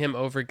starting him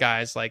over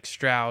guys like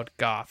Stroud,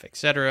 Goff,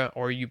 etc.,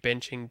 or are you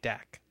benching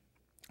Dak?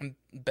 I'm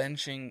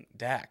benching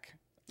Dak.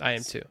 I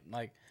am too.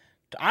 Like,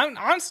 I'm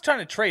just trying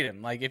to trade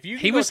him. Like, if you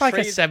can He go was like a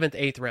trade- 7th,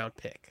 8th round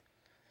pick.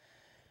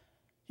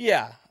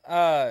 Yeah.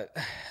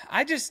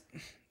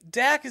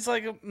 Dak is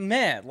like a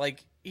man.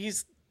 Like,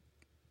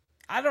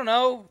 I don't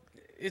know.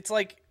 It's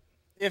like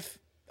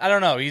I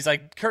don't know. He's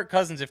like Kirk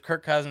Cousins if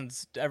Kirk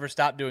Cousins ever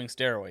stopped doing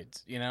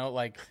steroids, you know?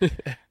 Like,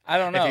 I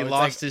don't know. If he It's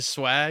lost like, his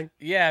swag,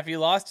 yeah, if he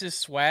lost his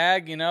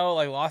swag, you know,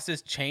 like lost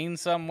his chain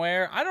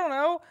somewhere. I don't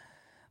know.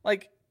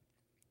 Like,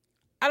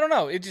 I don't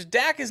know. It just,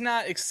 Dak is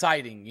not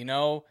exciting, you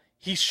know?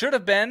 He should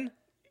have been.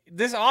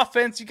 This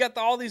offense, you got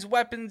all these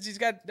weapons. He's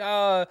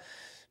got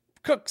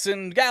Cooks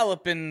and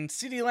Gallup and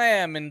CeeDee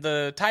Lamb and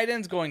the tight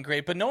ends going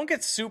great, but no one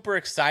gets super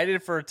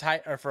excited for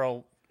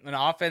an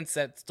offense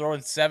that's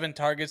throwing 7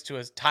 targets to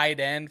a tight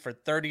end for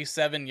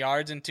 37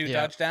 yards and 2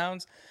 Yeah.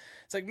 touchdowns.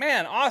 It's like,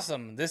 man,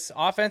 awesome. This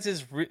offense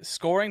is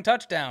scoring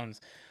touchdowns.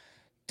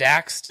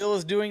 Dak still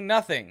is doing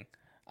nothing.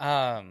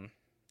 I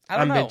don't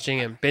I'm know.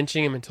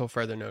 benching him until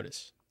further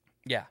notice.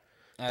 Yeah.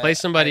 Play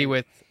somebody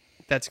with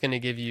that's going to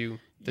give you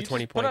the You just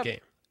 20-point put up- game.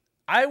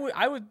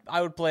 I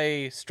would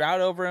play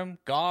Stroud over him,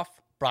 Goff,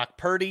 Brock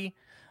Purdy,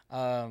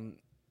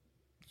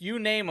 you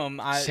name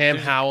them. Sam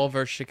Howell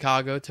versus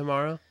Chicago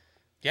tomorrow.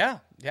 Yeah,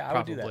 I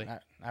would do Probably.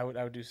 that. I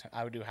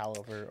would do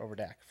Howell over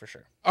Dak for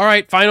sure. All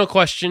right, final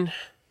question.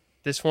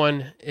 This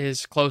one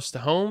is close to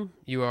home.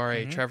 You are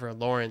Mm-hmm. a Trevor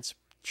Lawrence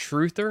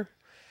truther.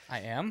 I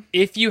am.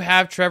 If you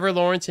have Trevor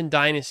Lawrence in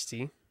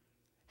Dynasty,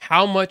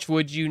 how much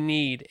would you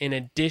need in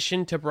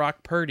addition to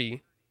Brock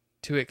Purdy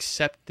to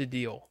accept the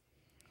deal?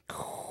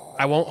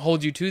 I won't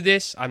hold you to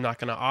this. I'm not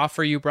going to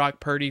offer you Brock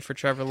Purdy for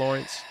Trevor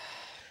Lawrence.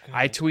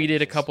 I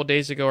tweeted a couple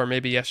days ago or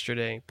maybe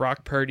yesterday,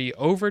 Brock Purdy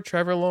over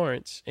Trevor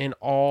Lawrence in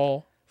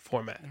all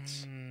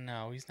formats.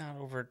 No, he's not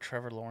over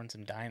Trevor Lawrence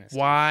in Dynasty.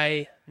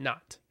 Why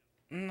not?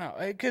 No,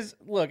 because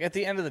look, at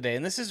the end of the day,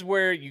 and this is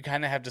where you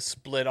kind of have to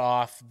split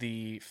off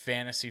the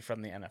fantasy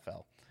from the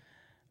NFL.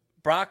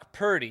 Brock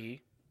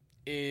Purdy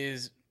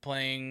is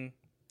playing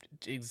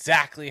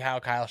exactly how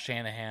Kyle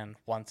Shanahan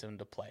wants him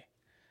to play.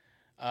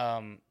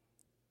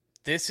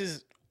 This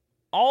is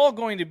all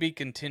going to be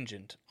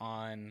contingent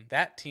on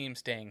that team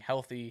staying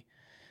healthy.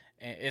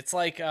 It's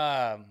like,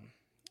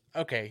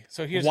 okay,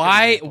 so here's a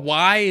good example.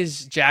 Why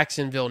is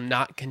Jacksonville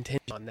not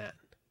contingent on that?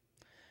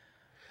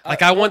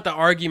 Like, I want the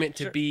argument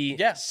to be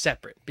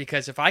separate,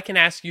 because if I can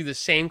ask you the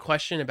same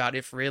question about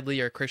if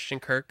Ridley or Christian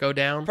Kirk go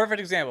down,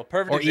 Perfect example.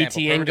 or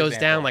ETN goes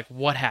down, like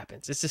what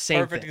happens? It's the same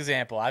Perfect thing.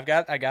 example. I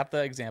got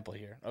the example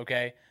here.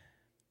 Okay.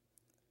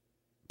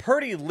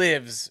 Purdy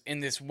lives in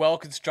this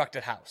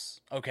well-constructed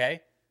house.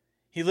 Okay.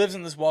 He lives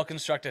in this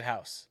well-constructed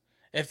house.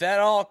 If that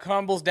all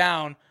crumbles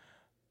down,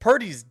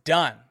 Purdy's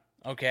done.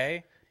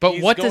 Okay. But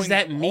He's what does going-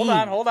 that mean?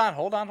 Hold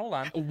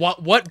on.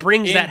 What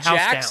brings In that house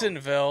down?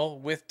 Jacksonville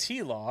with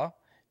T-Law,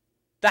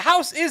 the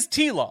house is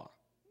T-Law.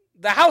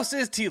 The house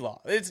is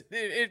T-Law.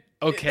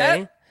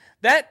 Okay.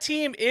 That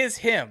team is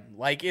him.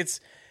 Like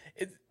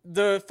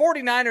the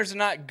 49ers are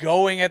not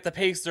going at the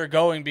pace they're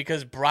going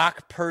because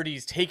Brock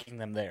Purdy's taking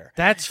them there.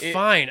 That's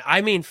fine.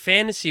 I mean,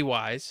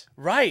 fantasy-wise,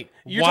 Right.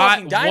 You're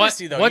talking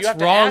dynasty, though. What's You have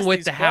to wrong ask with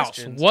these the house?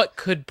 questions. What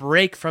could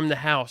break from the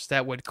house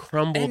that would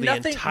crumble And the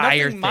entire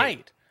nothing thing?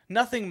 might.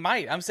 Nothing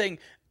might. I'm saying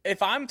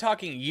if I'm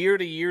talking year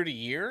to year to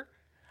year,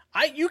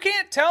 you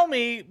can't tell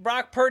me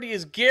Brock Purdy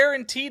is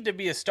guaranteed to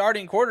be a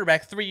starting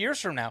quarterback 3 years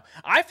from now.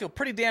 I feel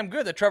pretty damn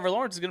good that Trevor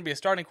Lawrence is going to be a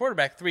starting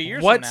quarterback 3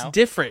 years from now. What's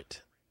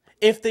different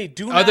If they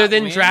do not other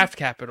than win, draft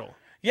capital?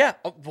 Yeah.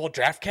 Well,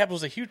 draft capital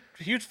is a huge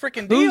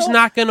freaking deal. Who's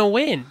not going to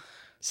win?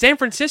 San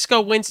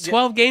Francisco wins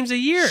 12 games a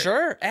year.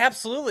 Sure,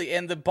 absolutely.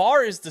 And the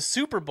bar is the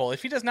Super Bowl.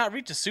 If he does not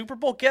reach a Super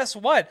Bowl, guess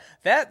what?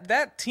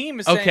 That team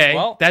is Okay, saying,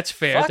 well, that's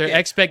fair. fuck Their it.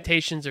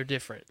 expectations are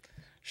different.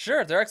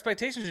 Sure, their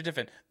expectations are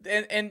different.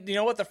 And you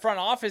know what? The front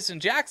office in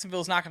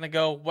Jacksonville is not going to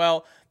go,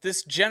 well,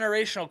 this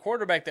generational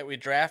quarterback that we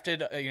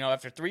drafted,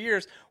 after 3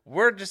 years,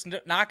 we're just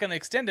not going to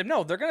extend him.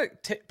 No, they're going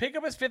to pick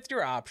up his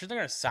fifth-year option. They're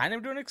going to sign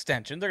him to an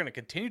extension. They're going to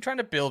continue trying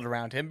to build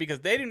around him because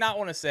they do not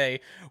want to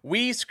say,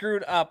 we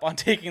screwed up on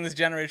taking this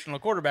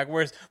generational quarterback.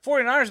 Whereas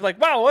 49ers are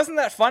like, wow, wasn't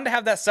that fun to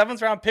have that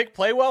 7th-round pick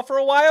play well for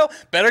a while?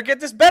 Better get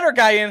this better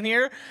guy in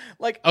here.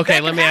 Like, Okay,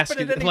 that let could me ask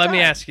happen you. at any Let me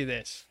time. ask you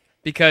this,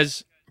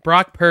 because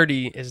Brock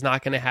Purdy is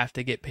not going to have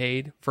to get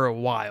paid for a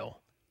while.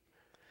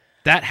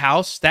 That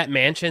house, that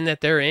mansion that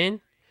they're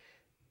in,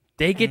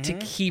 they get to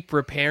keep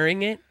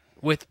repairing it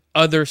with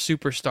other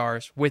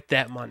superstars with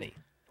that money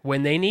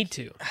when they need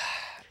to.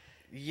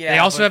 Yeah, They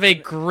also but- have a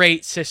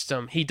great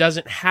system. He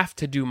doesn't have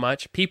to do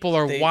much. People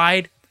are They-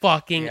 wide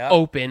fucking Yeah,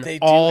 open they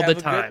do all have the a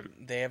good- time.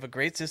 they have a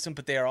great system,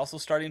 but they are also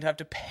starting to have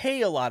to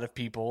pay a lot of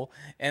people,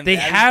 and They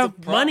that is have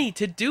the problem. money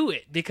to do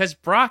it because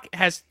Brock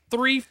has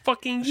 3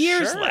 fucking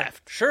years Sure,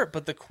 left. Sure,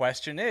 but the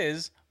question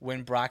is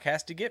when Brock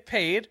has to get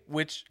paid,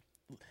 which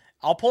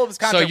I'll pull up his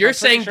So contract. you're I'm pretty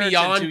saying sure it's in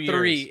beyond 2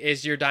 3 years.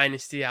 is your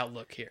dynasty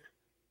outlook here.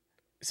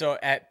 So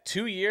at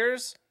 2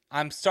 years,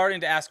 I'm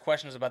starting to ask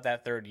questions about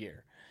that third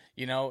year.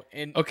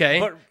 Okay.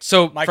 But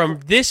So my-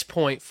 from this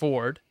point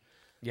forward,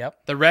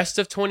 Yep, the rest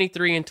of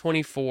 23 and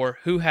 24,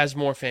 who has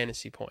more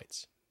fantasy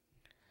points?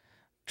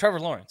 Trevor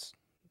Lawrence.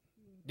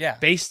 Yeah.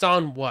 Based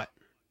on what?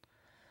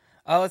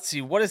 Let's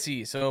see. What is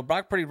he? So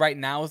Brock Purdy right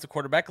now is the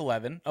quarterback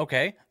 11.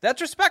 Okay,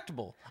 that's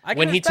respectable. I can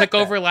When he respect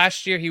took over that,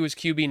 last year, he was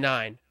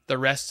QB9 the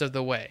rest of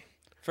the way.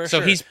 for So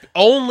sure. he's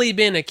only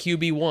been a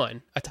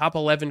QB1, a top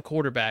 11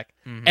 quarterback,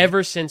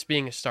 ever since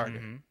being a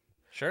starter.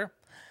 Sure.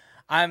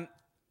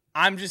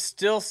 I'm just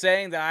still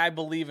saying that I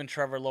believe in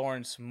Trevor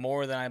Lawrence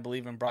more than I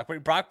believe in Brock Purdy.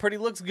 Brock Purdy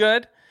looks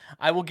good.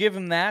 I will give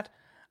him that.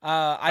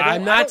 I'm I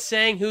not don't-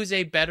 saying who's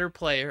a better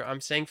player. I'm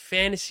saying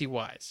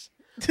fantasy-wise.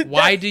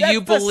 Why do that's you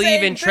the believe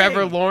same in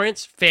Trevor thing.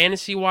 Lawrence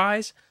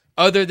fantasy-wise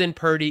other than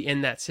Purdy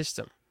in that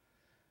system?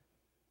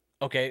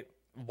 Okay,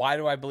 why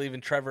do I believe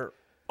in Trevor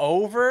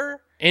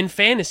over? In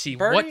fantasy,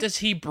 what Purdy? does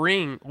he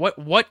bring?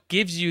 What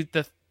gives you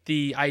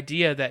the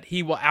idea that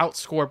he will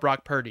outscore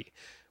Brock Purdy?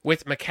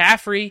 With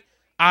McCaffrey,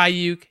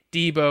 Ayuk,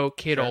 Debo,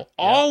 Kittle, Sure.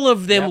 all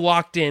of them Yep.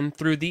 locked in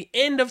through the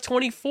end of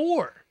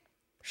 24.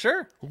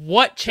 Sure.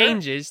 What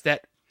changes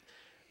that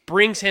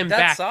brings him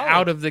That's back solid.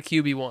 out of the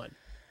QB1?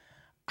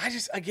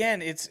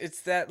 Again, it's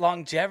that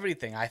longevity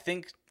thing. I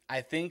think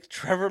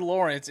Trevor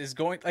Lawrence is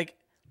going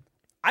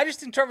I just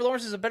think Trevor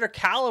Lawrence is a better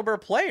caliber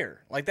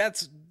player. Like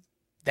that's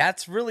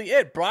really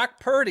it. Brock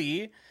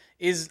Purdy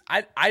is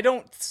I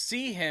don't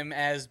see him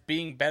as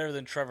being better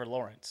than Trevor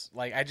Lawrence.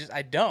 Like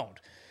I don't.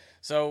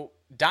 So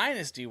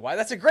Dynasty, why?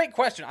 That's a great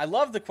question. I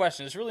love the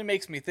question. This really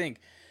makes me think.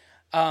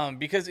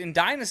 Because in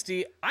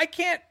Dynasty, I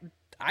can't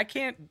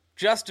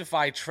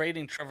justify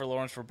trading Trevor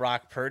Lawrence for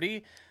Brock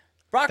Purdy.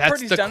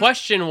 The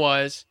question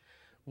was,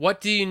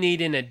 what do you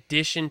need in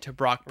addition to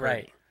Brock Purdy?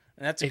 Right.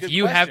 And that's a if good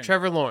you question. have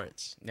Trevor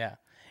Lawrence. Yeah.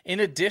 In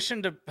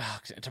addition to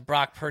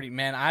Brock Purdy,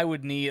 man, I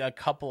would need a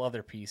couple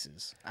other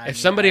pieces. If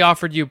somebody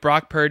offered you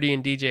Brock Purdy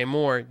and DJ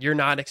Moore, you're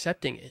not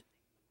accepting it.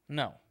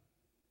 No,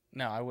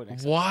 I wouldn't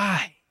accept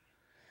Why?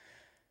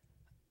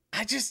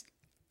 it.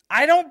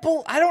 I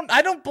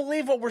don't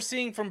believe what we're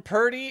seeing from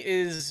Purdy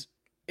is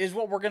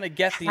what we're gonna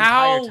get the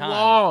entire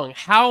time.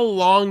 How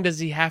long does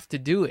he have to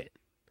do it?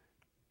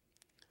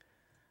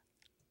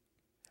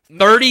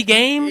 30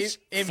 games?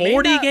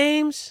 40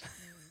 games?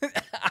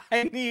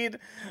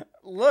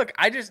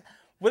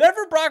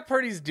 Whatever Brock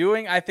Purdy's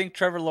doing, I think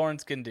Trevor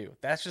Lawrence can do.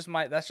 That's just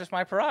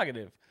my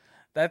prerogative.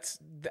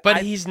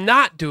 He's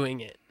not doing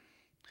it.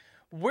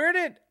 What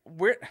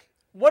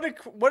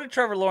did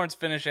Trevor Lawrence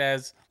finish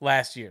as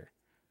last year?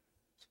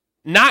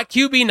 Not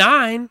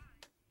QB9.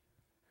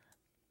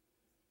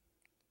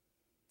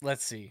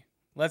 Let's see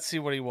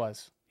what he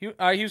was. He was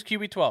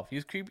QB12. He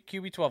was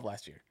QB12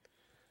 last year.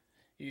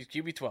 He was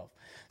QB12.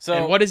 So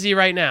and what is he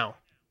right now?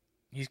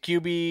 He's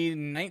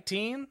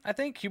QB19, I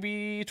think.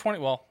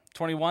 QB20,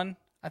 21,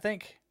 I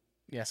think.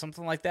 Yeah,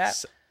 something like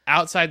that.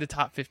 Outside the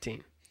top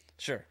 15.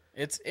 Sure.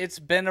 It's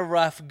been a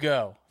rough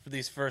go for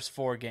these first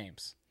 4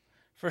 games.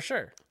 For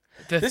sure.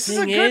 It's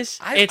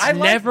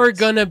never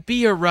going to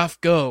be a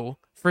rough go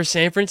for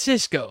San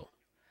Francisco.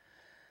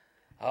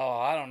 Oh,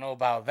 I don't know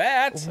about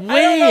that.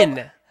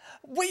 When?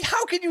 Wait,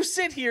 how can you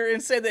sit here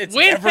and say that it's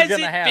never going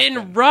to happen? When has it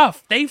been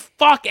rough? They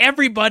fuck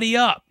everybody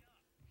up.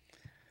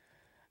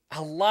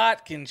 A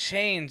lot can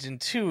change in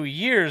 2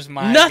 years,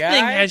 my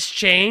Nothing guy. has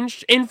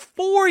changed in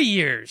 4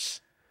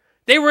 years.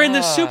 They were in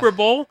the Super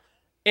Bowl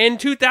in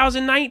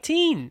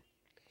 2019.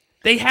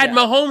 They had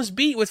Mahomes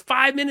beat with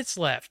 5 minutes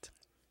left.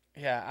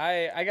 Yeah,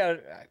 I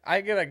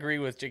gotta agree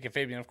with Jake and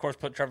Fabian. Of course,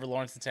 put Trevor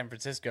Lawrence in San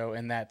Francisco,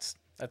 and that's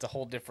a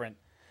whole different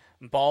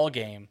ball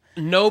game.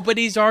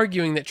 Nobody's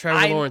arguing that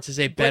Trevor Lawrence is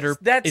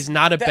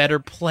not a better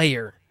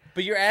player.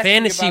 But you're asking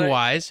fantasy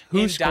wise,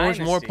 who scores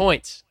more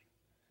points?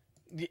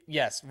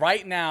 Yes,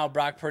 right now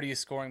Brock Purdy is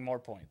scoring more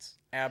points.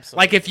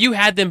 Absolutely. Like if you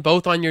had them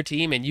both on your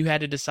team and you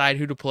had to decide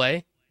who to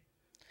play,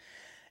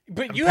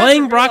 but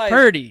playing Brock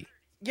Purdy.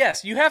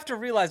 Yes, you have to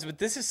realize, but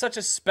this is such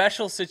a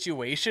special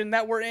situation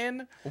that we're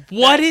in.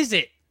 What is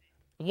it?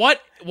 What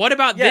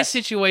about this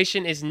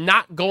situation is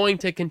not going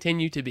to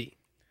continue to be?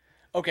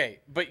 Okay,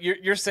 but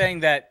you're saying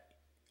that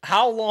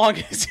how long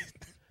is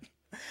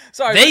it?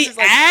 Sorry, they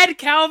add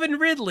Calvin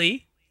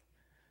Ridley.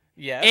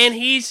 Yes. And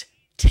he's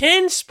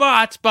 10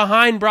 spots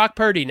behind Brock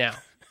Purdy now.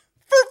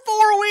 For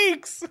 4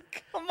 weeks.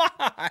 Come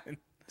on.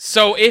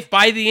 So if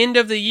by the end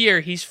of the year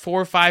he's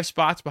 4 or 5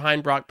 spots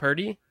behind Brock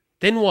Purdy,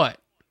 then what?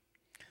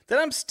 Then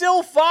I'm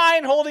still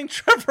fine holding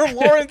Trevor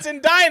Lawrence in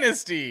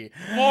Dynasty.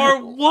 For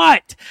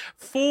what?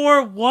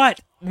 For what?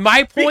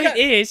 My point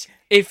is,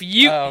 if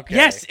you... okay.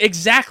 Yes,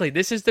 exactly.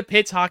 This is the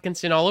Pitts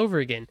Hawkinson all over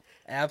again.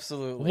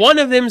 Absolutely. One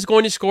of them is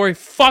going to score a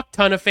fuck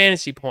ton of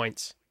fantasy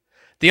points.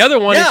 The other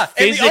one is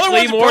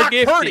physically more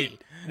gifted. Purdy.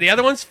 The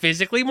other one's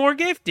physically more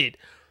gifted.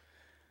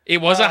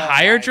 It was a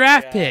higher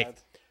draft pick.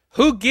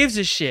 Who gives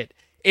a shit?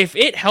 If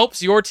it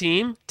helps your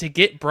team to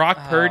get Brock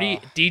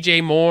Purdy,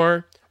 DJ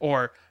Moore,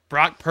 or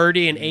Brock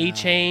Purdy and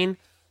A-Chain,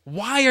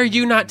 why are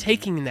you not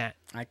taking that?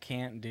 I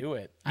can't do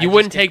it. You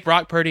wouldn't take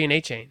Brock Purdy and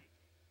A-Chain?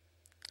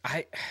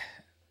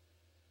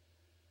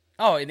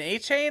 An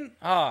A-Chain?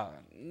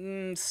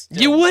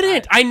 You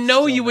wouldn't. I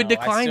know you would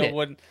decline it.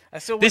 I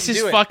still wouldn't This is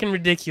do it. fucking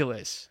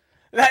ridiculous.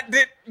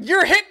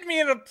 You're hitting me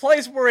in a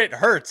place where it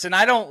hurts, and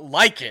I don't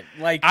like it.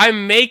 Like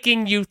I'm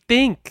making you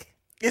think.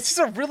 It's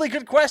just a really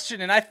good question,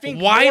 and I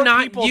think why more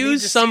not people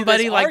use need to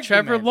somebody see this like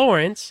argument. Trevor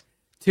Lawrence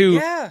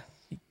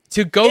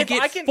to go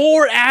get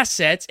 4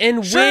 assets and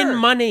win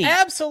money?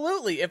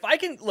 Absolutely. If I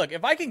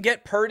can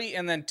get Purdy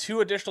and then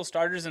 2 additional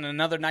starters and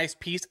another nice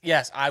piece,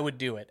 yes, I would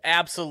do it.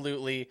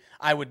 Absolutely,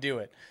 I would do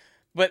it.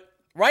 But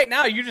right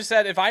now, you just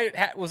said if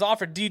I was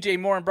offered DJ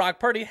Moore and Brock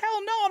Purdy,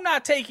 hell no, I'm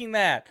not taking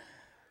that.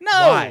 No.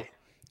 Why?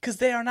 Because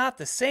they are not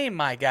the same,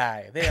 my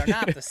guy. They are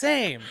not the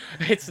same.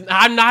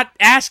 I'm not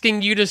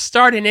asking you to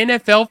start an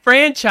NFL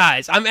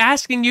franchise. I'm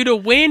asking you to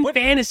win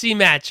fantasy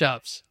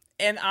matchups.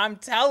 And I'm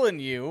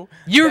telling you,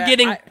 you're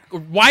getting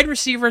wide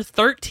receiver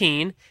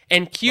 13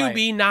 and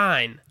QB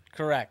 9.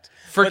 Correct.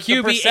 For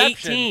QB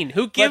 18.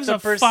 Who gives a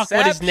fuck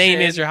what his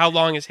name is or how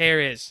long his hair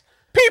is?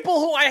 People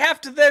who I have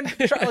to then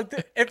try,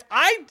 if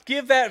I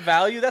give that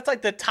value, that's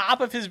like the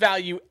top of his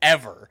value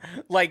ever.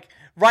 Like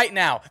right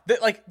now.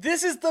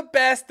 This is the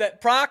best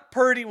that Brock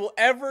Purdy will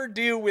ever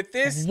do with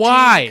this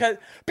Why? team.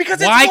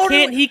 Because why it's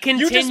can't he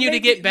continue to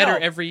get better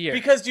every year?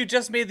 Because you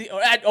just made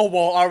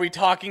are we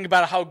talking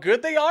about how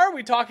good they are? Are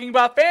we talking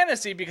about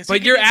fantasy?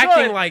 But you're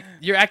acting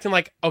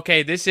like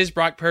okay, this is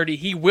Brock Purdy.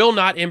 He will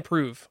not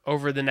improve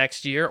over the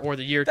next year or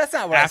the year That's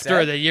not what after I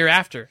said. or the year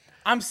after.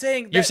 I'm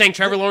saying You're saying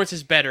Trevor Lawrence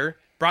is better.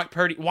 Brock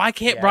Purdy. Why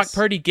can't Yes. Brock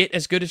Purdy get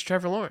as good as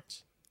Trevor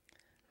Lawrence?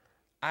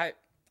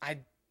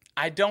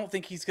 I don't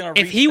think he's going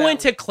to. If he went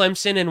to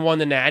Clemson and won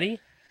the Natty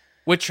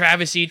with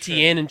Travis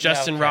Etienne and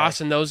Justin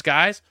Ross and those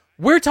guys,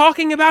 we're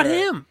talking about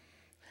him.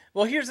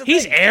 Well, here's the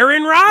He's thing.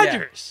 Aaron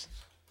Rodgers.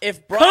 Yeah.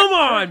 Come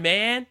on,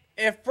 man.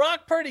 If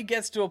Brock Purdy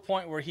gets to a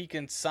point where he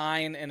can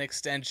sign an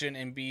extension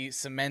and be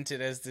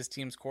cemented as this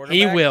team's quarterback,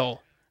 He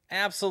will.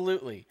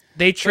 Absolutely.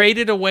 They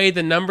traded away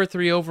the number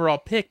 3 overall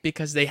pick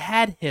because they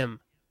had him.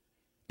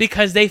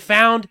 Because they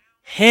found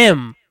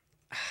him.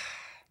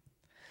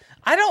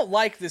 I don't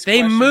like this.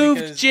 They question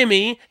moved because,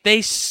 Jimmy.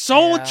 They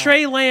sold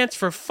Trey Lance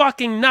for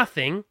fucking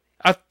nothing,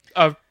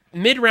 a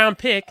mid-round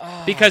pick,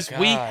 because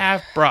we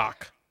have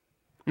Brock.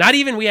 Not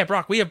even we have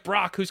Brock. We have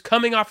Brock, who's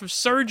coming off of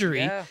surgery.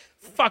 Yeah.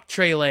 Fuck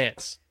Trey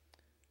Lance.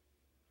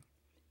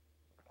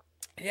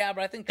 Yeah,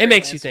 but I think It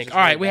makes you think. All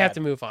right, we have to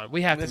move on.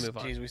 We have to move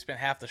on. Geez, we spent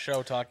half the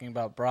show talking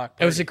about Brock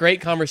Purdy. It was a great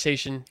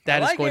conversation.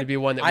 That is like going it. to be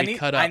one that we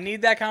cut up. I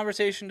need that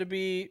conversation to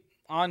be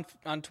on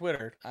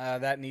Twitter.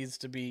 That needs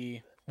to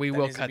be. We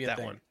will cut that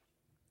thing. one.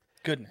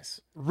 Goodness.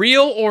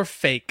 Real or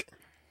fake?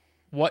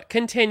 What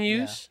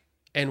continues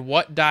and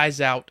what dies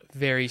out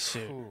very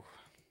soon? Ooh.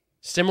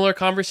 Similar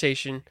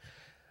conversation.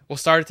 We'll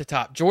start at the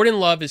top. Jordan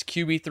Love is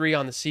QB3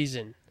 on the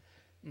season.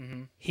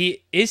 Mm-hmm.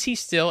 Is he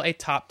still a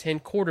top 10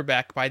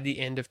 quarterback by the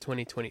end of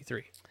 2023?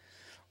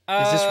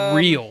 Is this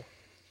real?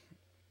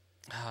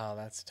 Oh,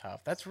 that's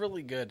tough. That's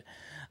really good.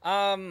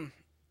 I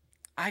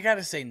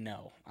gotta say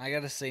no. I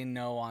gotta say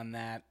no on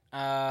that.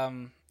 I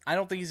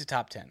don't think he's a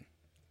top 10.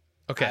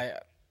 Okay.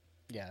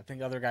 I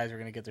think other guys are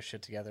gonna get their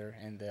shit together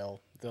and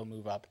they'll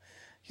move up.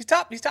 He's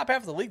top half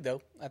of the league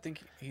though. I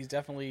think he's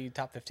definitely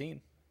top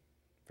 15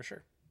 for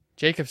sure.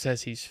 Jacob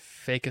says he's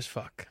fake as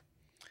fuck.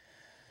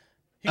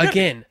 He could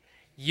Again,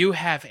 you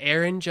have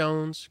Aaron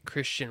Jones,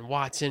 Christian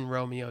Watson,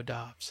 Romeo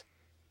Doubs.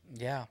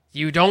 be. Yeah.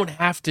 You don't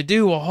have to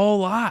do a whole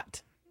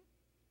lot.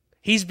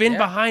 He's been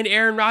behind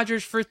Aaron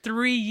Rodgers for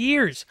 3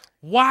 years.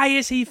 Why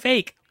is he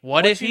fake?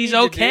 What if you he's need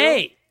to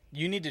okay? do,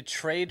 you need to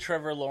trade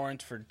Trevor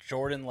Lawrence for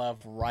Jordan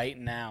Love right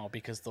now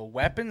because the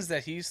weapons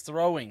that he's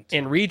throwing.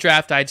 In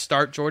redraft, I'd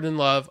start Jordan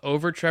Love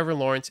over Trevor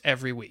Lawrence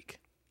every week.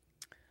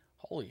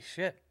 Holy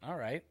shit! All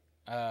right.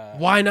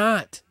 Why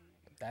not?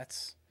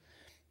 That's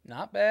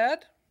not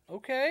bad.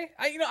 Okay.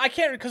 I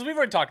can't because we've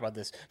already talked about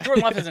this.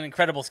 Jordan Love has an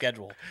incredible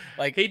schedule.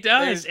 Like He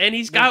does, and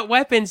he's got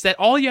weapons that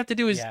all you have to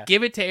do is Yeah.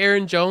 give it to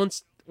Aaron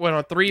Jones on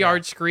a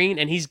 3-yard screen,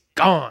 and he's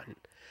gone.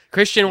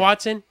 Christian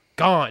Watson,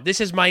 gone.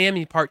 This is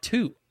Miami Part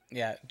 2.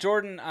 Yeah,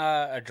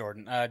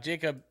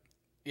 Jacob.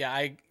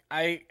 Yeah,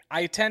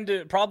 I tend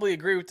to probably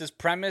agree with this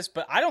premise,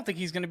 but I don't think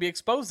he's going to be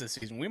exposed this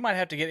season. We might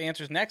have to get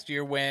answers next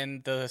year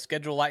when the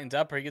schedule lightens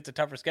up or he gets a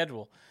tougher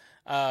schedule.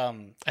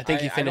 I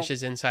think he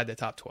finishes inside the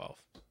top 12.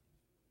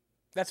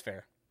 That's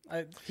fair.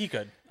 He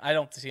could. I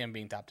don't see him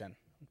being top 10.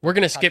 We're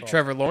going to skip 12.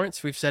 Trevor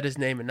Lawrence. We've said his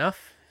name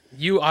enough.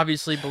 You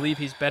obviously believe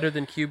he's better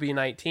than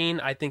QB19.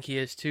 I think he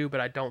is too, but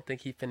I don't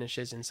think he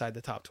finishes inside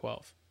the top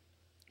 12.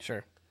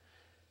 Sure.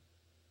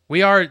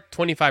 We are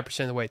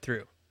 25% of the way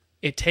through.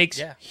 It takes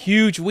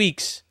huge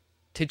weeks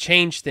to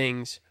change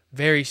things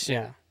very soon.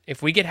 Yeah.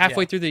 If we get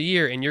halfway through the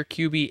year and you're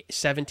QB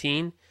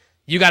 17,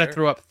 you got to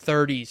throw up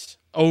 30s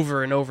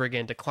over and over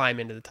again to climb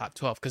into the top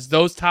 12 because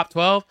those top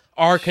 12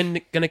 are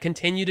going to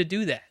continue to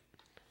do that.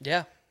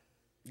 Yeah.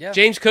 Yeah.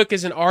 James Cook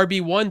is an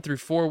RB1 through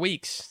 4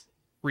 weeks.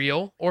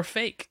 Real or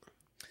fake?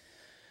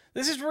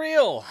 This is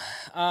real.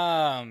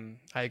 I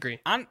agree.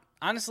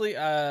 Honestly,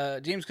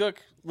 James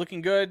Cook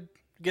looking good,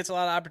 gets a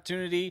lot of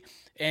opportunity,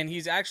 and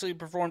he's actually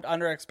performed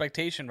under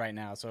expectation right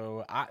now.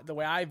 So the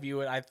way I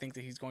view it, I think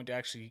that he's going to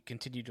actually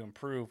continue to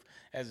improve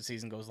as the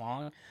season goes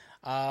along.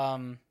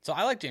 So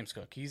I like James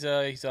Cook. He's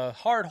a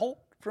hard hold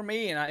for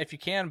me, and if you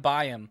can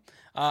buy him,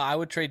 I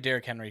would trade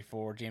Derrick Henry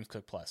for James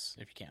Cook plus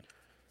if you can.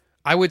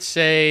 I would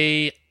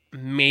say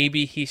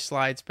maybe he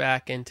slides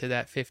back into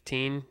that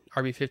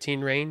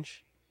RB15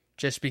 range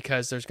just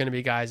because there's going to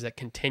be guys that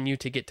continue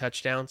to get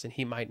touchdowns and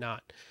he might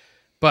not.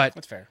 But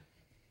That's fair.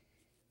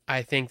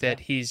 I think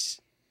that he's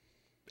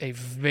a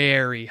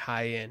very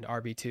high-end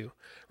RB2.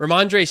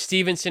 Ramondre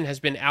Stevenson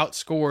has been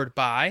outscored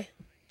by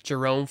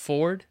Jerome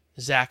Ford,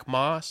 Zach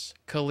Moss,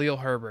 Khalil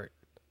Herbert.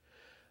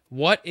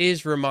 What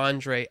is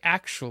Ramondre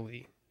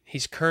actually?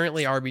 He's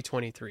currently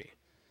RB23.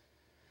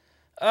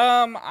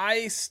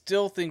 I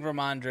still think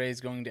Ramondre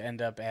is going to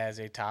end up as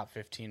a top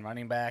 15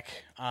 running back.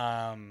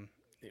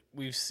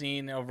 We've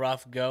seen a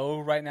rough go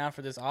right now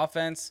for this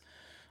offense.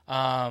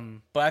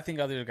 But I think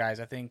other guys,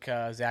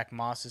 Zach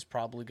Moss is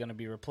probably going to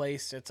be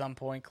replaced at some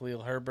point.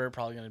 Khalil Herbert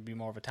probably going to be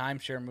more of a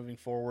timeshare moving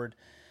forward.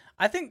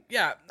 I think,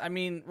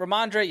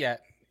 Ramondre,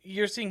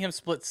 you're seeing him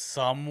split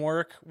some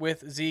work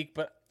with Zeke,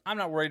 but I'm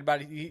not worried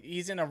about it.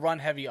 He's in a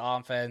run-heavy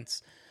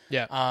offense.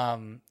 Yeah.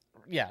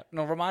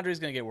 No, Ramondre's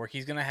going to get work.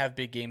 He's going to have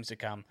big games to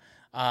come.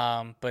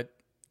 But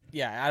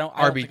yeah, I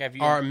don't think I've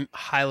used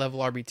high-level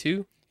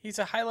RB2? He's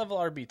a high-level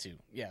RB2.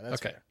 Yeah,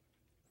 that's okay. fair.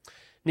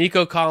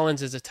 Nico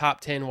Collins is a top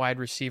 10 wide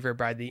receiver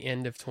by the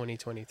end of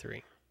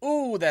 2023.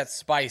 Ooh, that's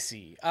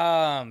spicy.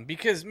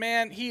 Because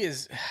man,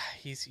 he's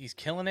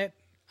killing it.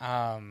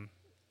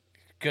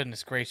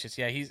 Goodness gracious,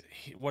 yeah.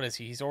 What is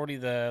he? He's already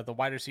the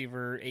wide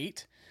receiver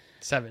 8,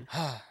 7.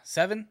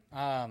 7.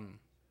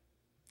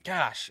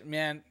 Gosh,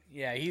 man,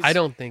 yeah. I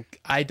don't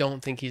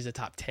think he's a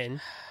top 10.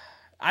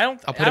 I'll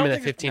put him in the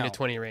 15 to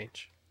 20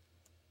 range.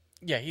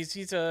 Yeah, he's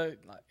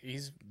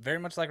very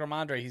much like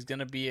Ramondre. He's going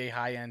to be a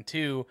high end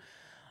too.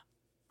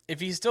 If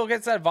he still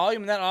gets that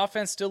volume and that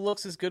offense still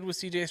looks as good with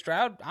C.J.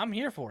 Stroud, I'm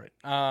here for it.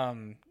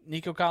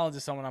 Nico Collins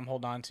is someone I'm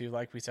holding on to.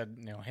 Like we said,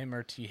 him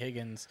or T.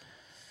 Higgins.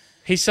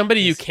 He's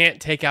somebody you can't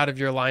take out of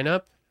your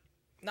lineup,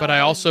 but I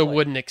also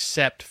wouldn't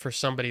accept for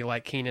somebody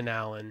like Keenan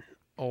Allen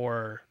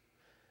or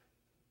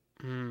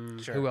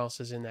who else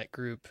is in that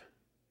group?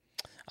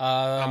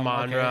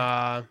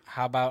 Amon-Ra. Okay.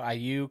 How about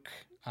Ayuk?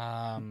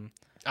 I'm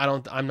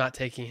not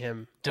taking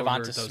him Devonta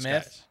over those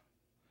Smith. guys.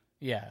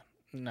 Yeah,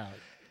 no.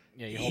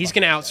 Yeah, he's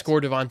going to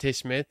outscore Devonta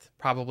Smith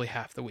probably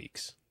half the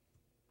weeks.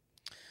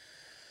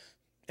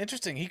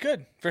 Interesting. He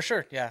could, for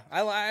sure. Yeah.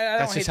 I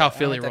that's just how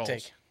Philly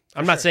rolls.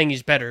 I'm not saying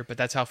he's better, but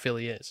that's how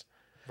Philly is.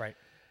 Right.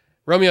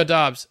 Romeo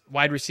Doubs,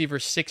 wide receiver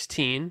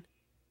 16,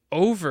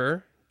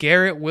 over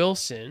Garrett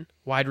Wilson,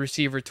 wide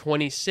receiver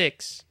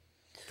 26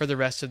 for the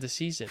rest of the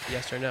season.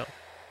 Yes or no?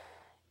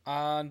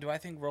 Do I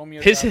think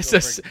Romeo? This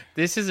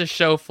is a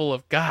show full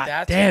of God.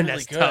 That's damn, really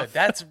that's good. tough.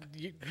 That's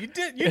you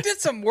did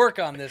some work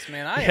on this,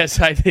 man.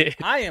 I did.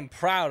 I am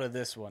proud of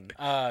this one.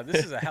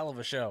 This is a hell of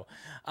a show.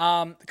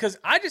 Because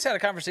I just had a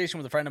conversation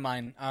with a friend of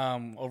mine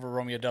over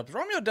Romeo Doubs.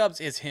 Romeo Doubs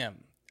is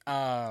him.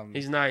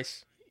 He's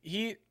nice.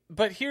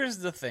 But here's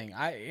the thing.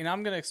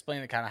 I'm going to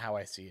explain it kind of how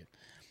I see it.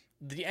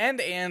 The end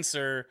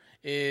answer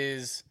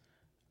is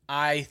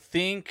I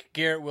think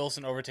Garrett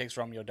Wilson overtakes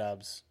Romeo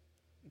Doubs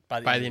by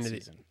the end of the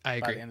season. I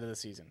agree. By the end of the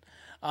season.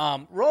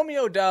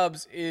 Romeo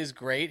Doubs is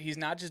great. He's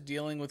not just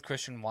dealing with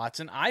Christian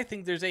Watson. I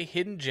think there's a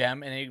hidden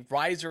gem and a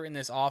riser in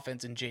this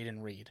offense in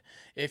Jaden Reed.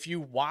 If you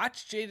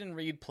watch Jaden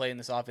Reed play in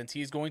this offense,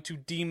 he's going to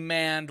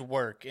demand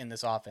work in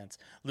this offense.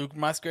 Luke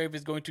Musgrave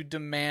is going to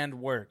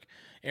demand work.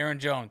 Aaron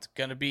Jones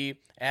going to be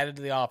added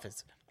to the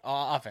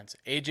offense.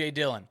 A.J.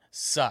 Dillon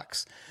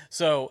sucks.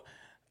 So,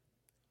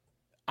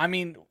 I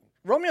mean,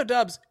 Romeo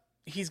Doubs,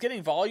 he's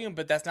getting volume,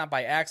 but that's not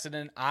by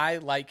accident. I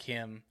like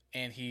him,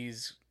 and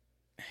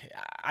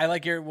I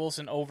like Garrett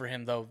Wilson over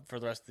him, though, for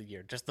the rest of the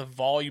year. Just the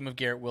volume of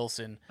Garrett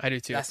Wilson. I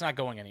do, too. That's not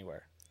going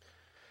anywhere.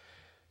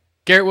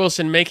 Garrett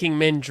Wilson making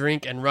men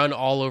drink and run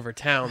all over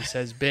town,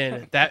 says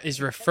Ben. That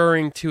is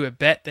referring to a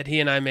bet that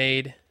he and I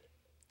made,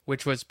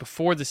 which was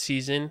before the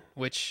season,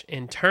 which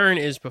in turn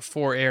is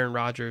before Aaron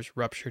Rodgers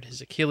ruptured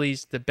his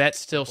Achilles. The bet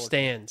still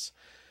stands.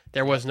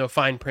 There was no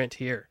fine print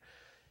here.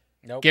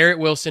 Nope. Garrett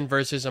Wilson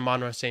versus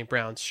Amon-Ra St.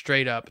 Brown,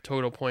 straight up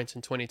total points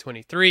in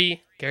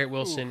 2023. Garrett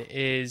Wilson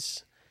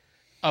is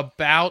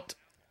about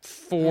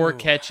 4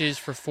 catches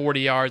for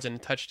 40 yards and a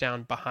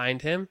touchdown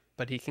behind him,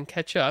 but he can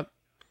catch up.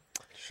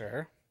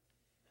 Sure.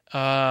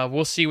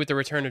 We'll see with the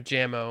return of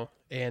Jamo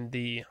and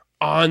the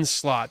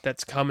onslaught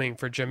that's coming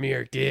for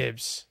Jahmyr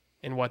Gibbs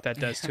and what that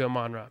does to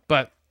Amon-Ra.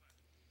 But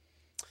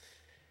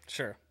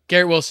sure.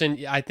 Garrett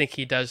Wilson, I think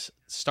he does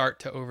start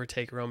to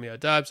overtake Romeo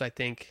Doubs. I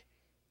think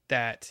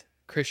that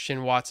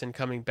Christian Watson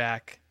coming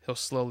back, he'll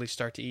slowly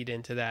start to eat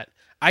into that.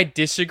 I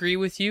disagree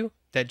with you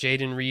that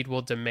Jaden Reed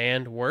will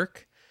demand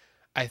work.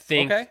 I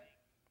think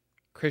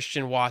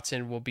Christian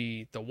Watson will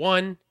be the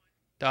 1,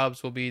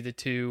 Doubs will be the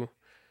 2,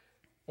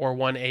 or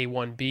 1A,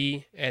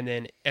 1B, and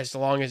then as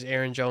long as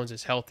Aaron Jones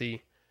is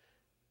healthy,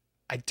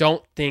 I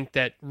don't think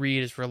that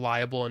Reed is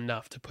reliable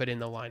enough to put in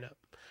the lineup.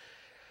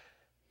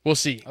 We'll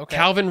see. Okay.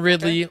 Calvin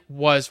Ridley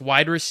was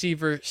wide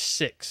receiver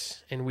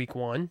 6 in week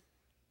 1.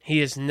 He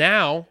is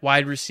now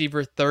wide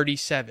receiver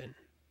 37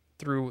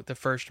 through the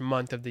first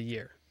month of the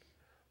year.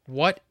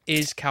 What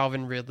is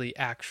Calvin Ridley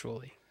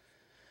actually?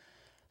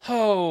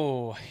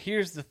 Oh,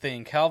 here's the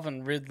thing.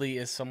 Calvin Ridley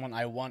is someone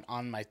I want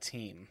on my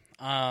team.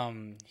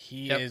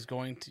 Is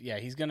going to,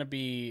 he's going to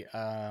be,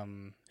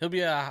 he'll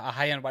be a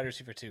high-end wide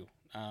receiver too.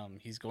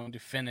 He's going to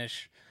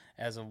finish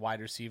as a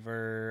wide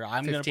receiver.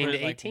 I'm going to put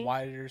it like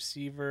wide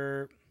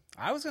receiver.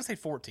 I was going to say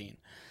 14.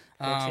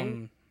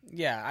 14?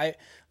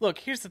 Look,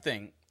 here's the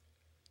thing.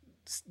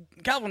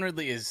 Calvin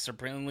Ridley is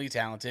supremely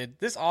talented.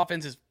 This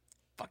offense is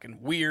fucking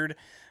weird.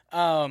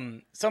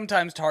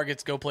 Sometimes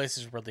targets go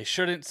places where they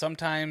shouldn't.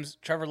 Sometimes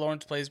Trevor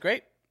Lawrence plays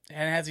great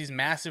and has these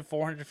massive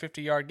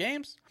 450-yard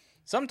games.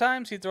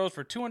 Sometimes he throws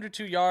for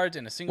 202 yards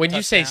and a single touchdown. When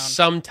you say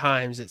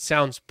sometimes, it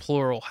sounds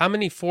plural. How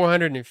many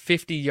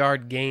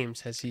 450-yard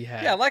games has he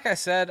had? Yeah, like I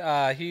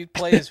said, he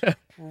plays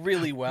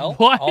really well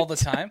all the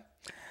time.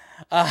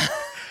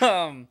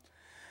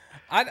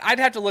 I'd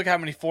have to look how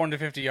many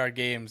 450-yard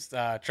games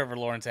Trevor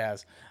Lawrence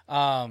has. But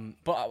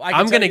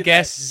I'm going to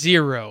guess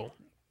 0.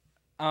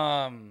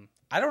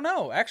 I don't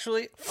know,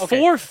 actually. Okay.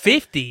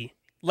 450?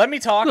 Let me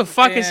talk. Who the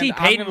fuck is he? and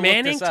I'm Peyton gonna look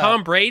Manning? this up.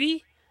 Tom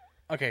Brady?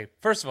 Okay,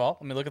 first of all,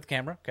 let me look at the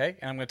camera, okay?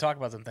 And I'm going to talk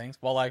about some things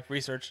while I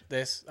research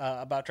this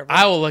about Trevor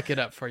I Lawrence. will look it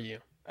up for you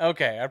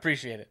Okay, I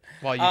appreciate it.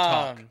 while you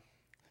talk.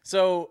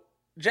 So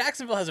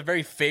Jacksonville has a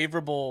very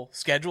favorable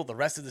schedule the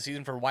rest of the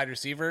season for wide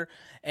receiver,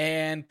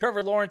 and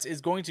Trevor Lawrence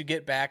is going to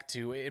get back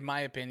to, in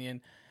my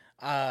opinion,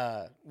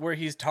 where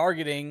he's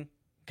targeting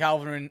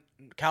Calvin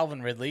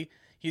Ridley.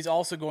 He's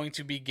also going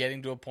to be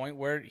getting to a point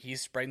where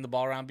he's spreading the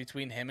ball around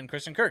between him and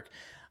Christian Kirk.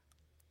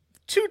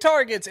 2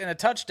 targets and a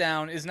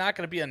touchdown is not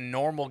going to be a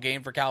normal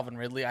game for Calvin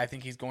Ridley. I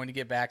think he's going to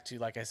get back to,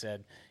 like I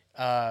said,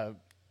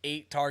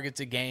 8 targets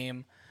a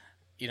game.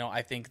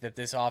 I think that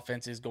this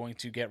offense is going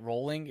to get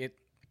rolling.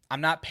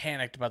 I'm not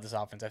panicked about this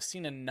offense. I've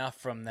seen enough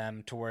from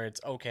them to where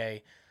it's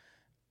okay.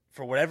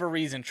 For whatever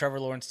reason, Trevor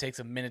Lawrence takes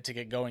a minute to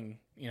get going,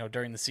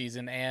 during the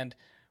season, and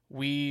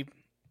we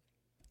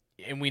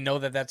know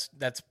that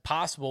that's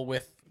possible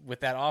with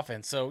that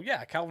offense. So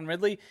yeah, Calvin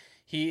Ridley,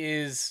 he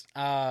is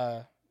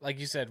like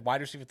you said,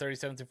 wide receiver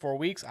 37 through 4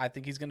 weeks. I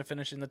think he's going to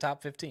finish in the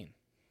top 15.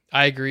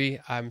 I agree.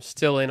 I'm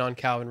still in on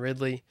Calvin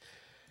Ridley.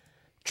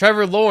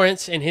 Trevor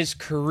Lawrence in his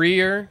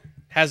career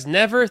has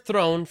never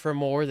thrown for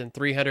more than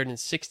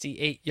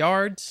 368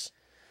 yards.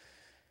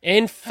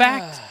 In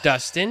fact,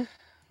 Dustin,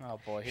 Oh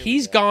boy,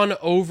 he's gone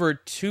over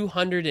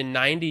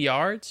 290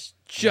 yards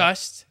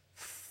just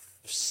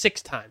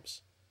 6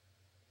 times.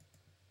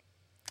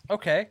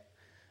 Okay.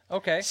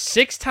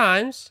 6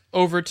 times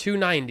over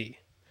 290.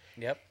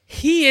 Yep.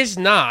 He is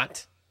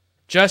not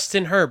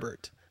Justin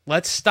Herbert.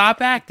 Let's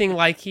stop acting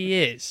like he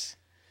is.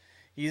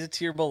 He's a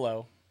tier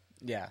below.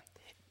 Yeah.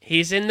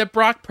 He's in the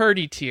Brock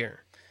Purdy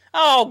tier.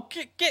 Oh,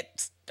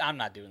 get! I'm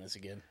not doing this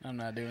again.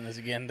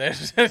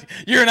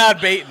 You're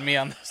not baiting me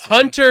on this.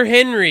 Hunter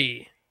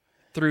Henry,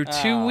 through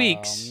 2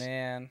 weeks,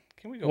 Man.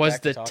 Can we go was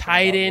back to the talking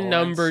tight about end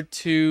Lawrence? number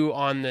 2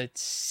 on the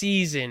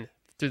season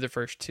through the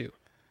first 2.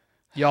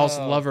 Y'all's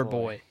lover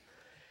boy.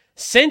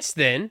 Since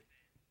then,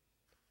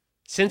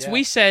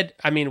 we said,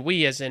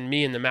 we as in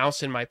me and the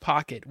mouse in my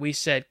pocket, we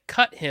said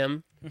cut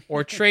him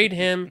or trade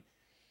him.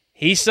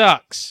 He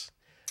sucks.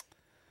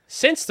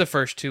 Since the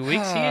first 2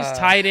 weeks, he is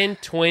tight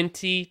end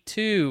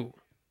 22.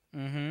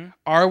 Mm-hmm.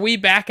 Are we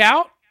back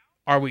out?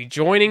 Are we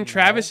joining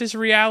Travis's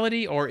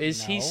reality, or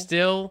is he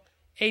still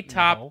a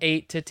top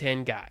 8 to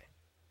 10 guy?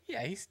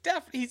 Yeah,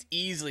 he's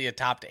easily a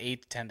top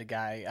 8 to 10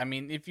 guy. I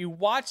mean, if you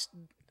watch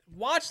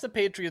the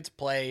Patriots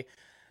play,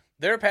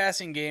 their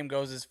passing game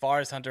goes as far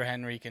as Hunter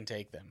Henry can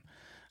take them.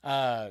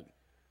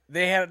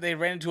 They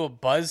ran into a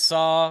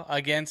buzzsaw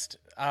against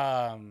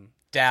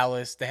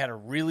Dallas. They had a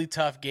really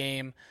tough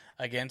game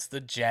against the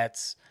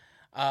Jets,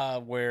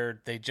 where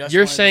they just.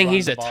 You're wanted to saying run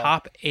he's the a ball.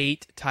 top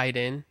 8 tight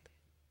end?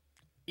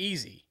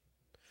 Easy.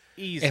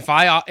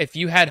 If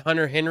you had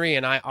Hunter Henry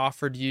and I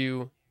offered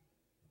you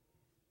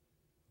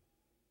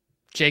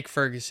Jake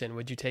Ferguson,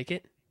 would you take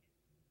it?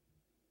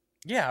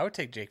 Yeah, I would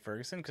take Jake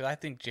Ferguson because I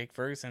think Jake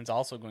Ferguson's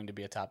also going to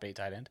be a top 8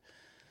 tight end.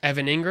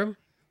 Evan Ingram?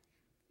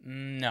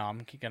 No,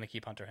 I'm going to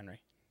keep Hunter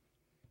Henry.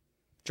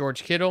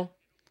 George Kittle?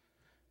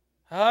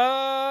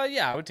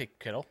 Yeah, I would take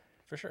Kittle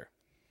for sure.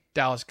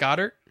 Dallas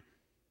Goedert?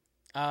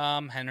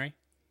 Henry.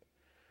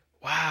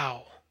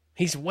 Wow.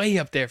 He's way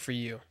up there for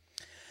you.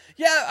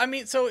 Yeah, I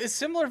mean, so it's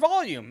similar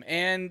volume,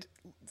 and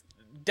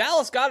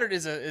Dallas Goedert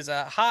is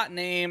a hot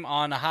name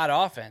on a hot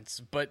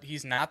offense, but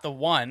he's not the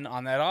one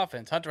on that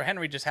offense. Hunter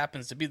Henry just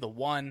happens to be the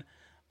one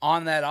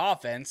on that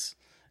offense,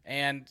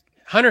 and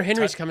Hunter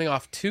Henry's coming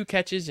off 2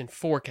 catches and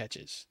 4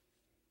 catches.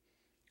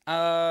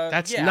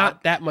 That's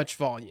not that much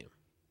volume.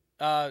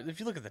 If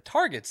you look at the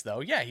targets, though,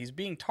 yeah, he's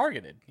being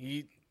targeted.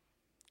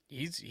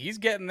 He's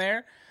getting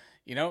there.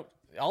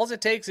 All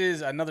it takes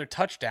is another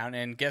touchdown,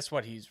 and guess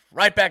what? He's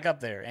right back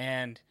up there.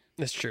 And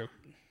that's true.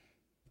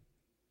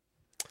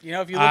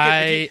 If you look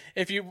at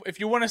if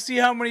you want to see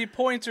how many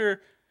points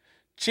are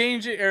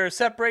changing or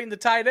separating the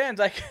tight ends,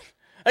 I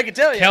can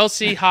tell you.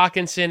 Kelsey,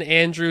 Hawkinson,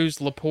 Andrews,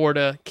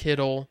 Laporta,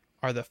 Kittle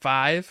are the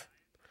 5.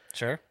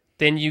 Sure.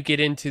 Then you get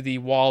into the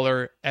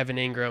Waller, Evan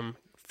Ingram,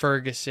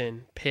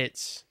 Ferguson,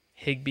 Pitts,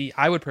 Higbee.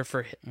 I would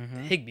prefer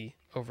Higbee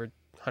over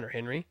Hunter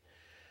Henry.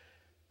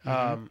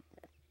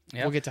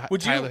 We'll get to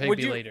Tyler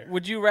Higbee later.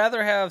 Would you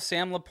rather have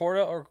Sam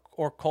Laporta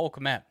or Cole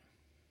Kmet?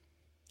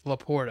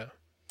 Laporta.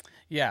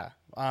 Yeah.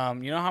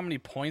 You know how many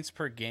points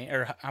per game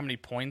or how many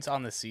points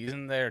on the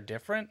season they're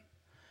different?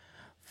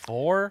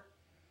 4?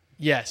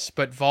 Yes,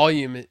 but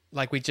volume,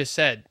 like we just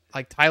said,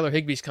 like Tyler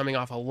Higbee's coming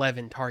off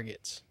 11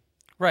 targets.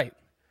 Right.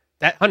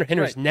 That Hunter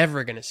Henry's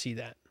never going to see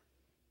that.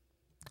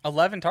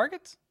 11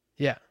 targets?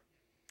 Yeah.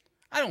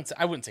 I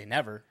wouldn't say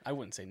never. I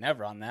wouldn't say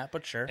never on that,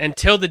 but sure.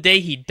 Until the day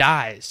he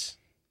dies,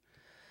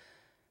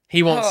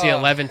 he won't see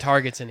 11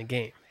 targets in a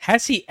game.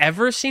 Has he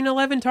ever seen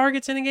 11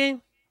 targets in a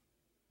game?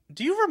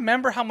 Do you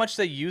remember how much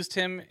they used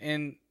him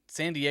in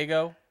San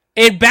Diego?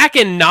 And back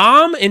in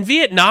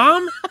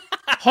Vietnam?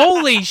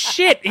 Holy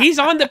shit, he's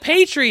on the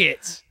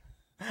Patriots.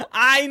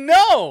 I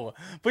know,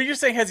 but you're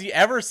saying, has he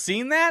ever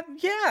seen that?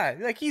 Yeah,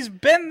 like he's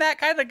been that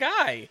kind of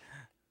guy.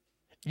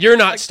 You're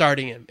not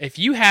starting him. If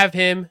you have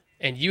him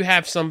and you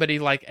have somebody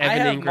like I Evan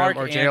have Ingram Mark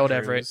or Gerald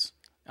Andrews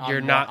Everett, on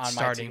you're my- not on my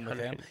starting team with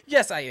Hunter him. Henry.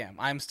 Yes, I am.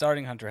 I'm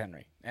starting Hunter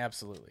Henry.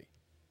 Absolutely.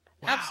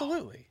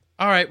 Absolutely.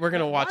 All right, we're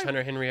going to watch Why-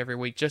 Hunter Henry every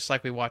week, just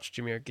like we watch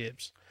Jahmyr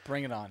Gibbs.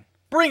 Bring it on.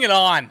 Bring it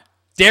on.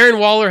 Darren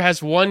Waller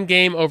has one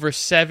game over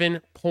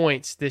 7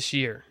 points this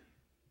year.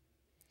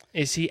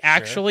 Is he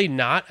actually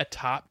not a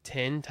top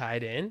 10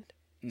 tight end?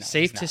 No,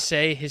 Safe he's to not.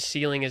 say his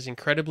ceiling is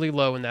incredibly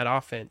low in that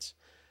offense.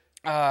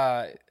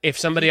 Uh, If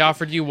somebody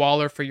offered you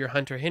Waller for your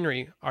Hunter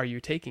Henry, are you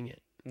taking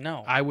it?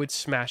 no. I would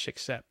smash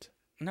accept.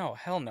 No,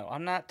 hell no.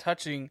 I'm not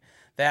touching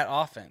that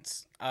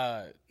offense.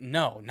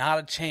 No, not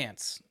a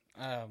chance.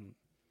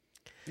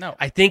 No.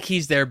 I think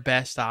he's their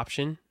best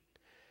option.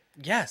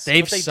 Yes.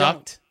 They've but they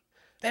sucked.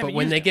 haven't But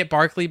when used they him. get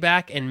Barkley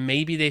back and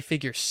maybe they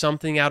figure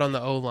something out on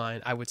the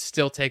O-line, I would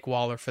still take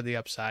Waller for the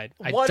upside.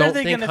 I What are don't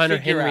they think gonna Hunter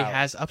figure Henry out?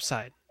 has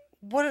upside.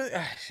 What?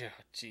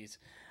 Jeez.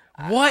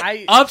 What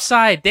I-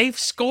 upside? They've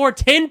scored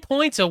 10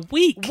 points a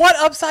week. What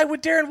upside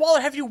with Darren Waller?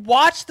 Have you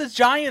watched the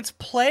Giants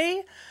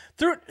play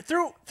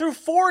through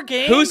 4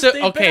 games? Who's a-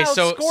 they've okay, been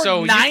so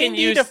outscored you can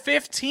 90 use- to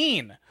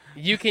 15.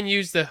 You can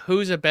use the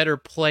who's a better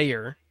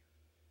player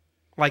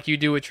like you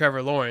do with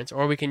Trevor Lawrence,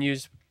 or we can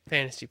use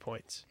fantasy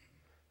points.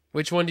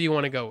 Which one do you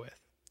want to go with?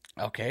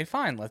 Okay,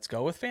 fine. Let's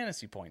go with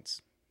fantasy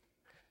points.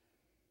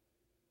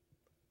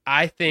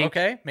 I think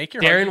Okay, make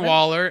your Darren argument.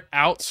 Waller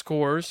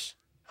outscores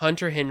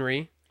Hunter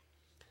Henry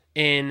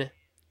in,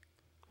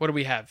 what do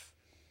we have?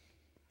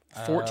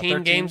 14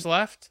 13 games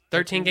left?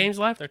 13 games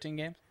left? 13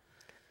 games.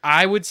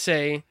 I would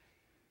say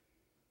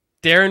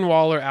Darren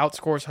Waller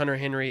outscores Hunter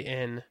Henry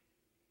in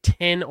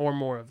 10 or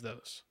more of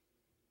those.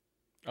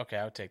 Okay,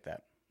 I would take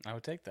that. I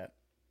would take that.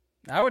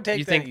 I would take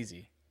You that think-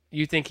 easy.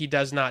 You think he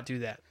does not do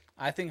that?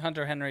 I think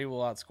Hunter Henry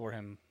will outscore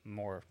him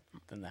more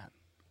than that.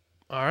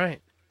 All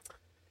right.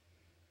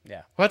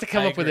 Yeah. We'll have to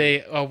come I up with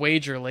agree. a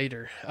wager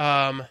later.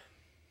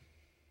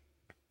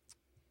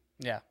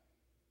 Yeah.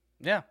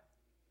 Yeah.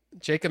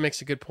 Jacob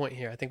makes a good point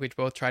here. I think we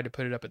both tried to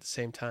put it up at the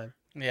same time.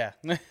 Yeah.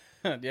 Yeah,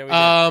 we did.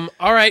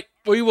 All right,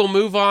 we will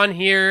move on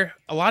here.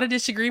 A lot of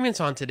disagreements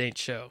on today's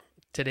show.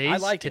 I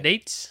like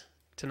it.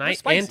 Tonight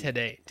spicy. and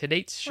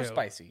today's show. We're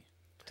spicy.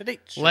 Today's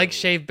show. Leg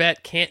shave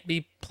bet can't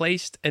be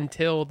placed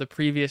until the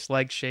previous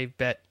leg shave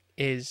bet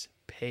is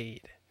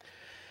paid.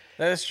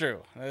 That is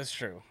true. That is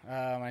true.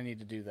 I need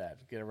to do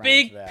that. Get around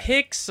Big to that.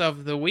 picks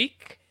of the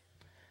week.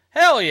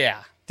 Hell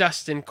yeah.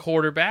 Dustin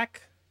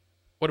quarterback.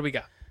 What do we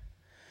got?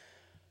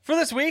 For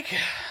this week,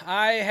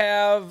 I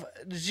have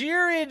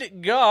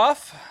Jared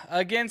Goff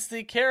against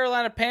the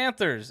Carolina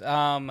Panthers.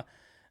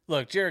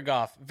 Look, Jared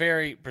Goff,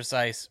 very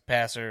precise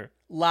passer,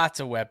 lots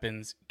of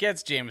weapons,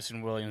 gets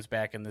Jameson Williams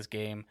back in this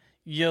game.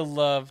 You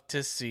love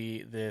to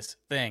see this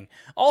thing.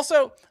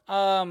 Also,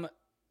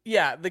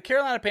 yeah, the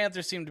Carolina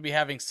Panthers seem to be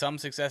having some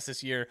success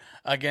this year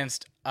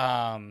against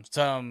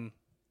some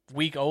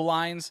weak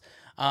O-lines.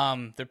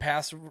 Their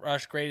pass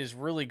rush grade is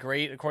really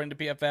great according to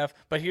PFF.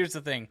 But here's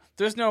the thing.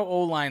 There's no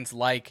O-lines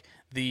like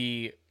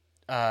the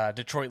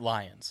Detroit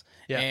Lions.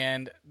 Yeah.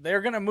 And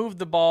they're going to move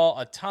the ball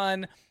a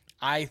ton.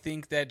 I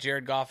think that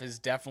Jared Goff is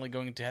definitely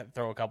going to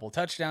throw a couple of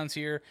touchdowns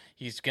here.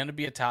 He's going to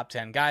be a top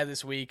 10 guy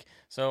this week.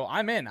 So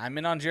I'm in. I'm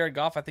in on Jared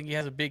Goff. I think he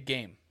has a big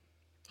game.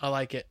 I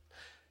like it.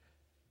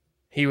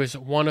 He was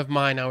one of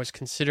mine I was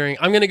considering.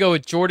 I'm going to go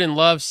with Jordan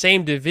Love.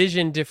 Same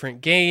division,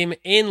 different game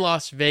in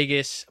Las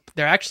Vegas.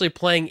 They're actually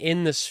playing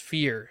in the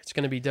Sphere. It's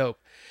going to be dope.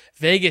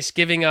 Vegas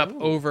giving up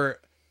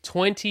over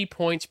 20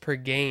 points per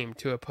game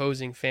to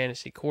opposing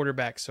fantasy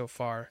quarterbacks so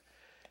far.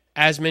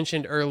 As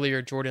mentioned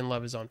earlier, Jordan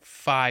Love is on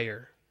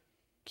fire.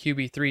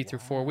 QB3 through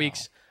 4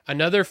 weeks.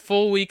 Another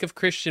full week of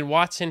Christian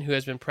Watson, who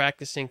has been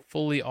practicing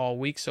fully all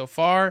week so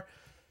far.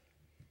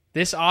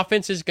 This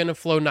offense is going to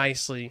flow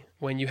nicely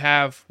when you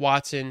have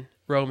Watson,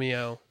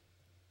 Romeo,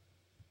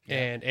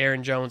 and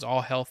Aaron Jones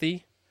all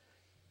healthy.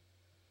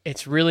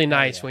 It's really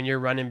nice when your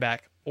running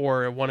back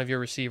or one of your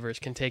receivers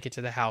can take it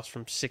to the house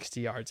from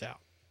 60 yards out.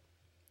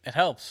 It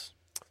helps.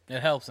 It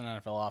helps in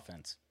NFL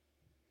offense.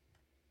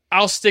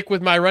 I'll stick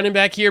with my running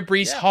back here,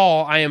 Brees Yeah.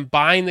 Hall. I am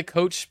buying the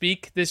coach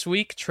speak this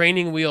week.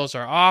 Training wheels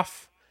are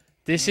off.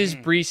 This is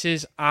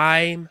Brees's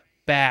I'm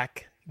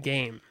back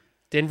game.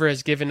 Denver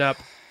has given up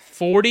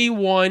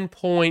 41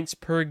 points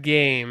per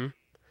game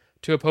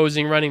to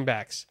opposing running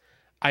backs.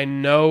 I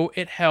know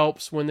it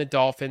helps when the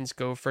Dolphins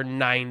go for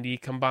 90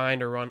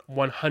 combined or run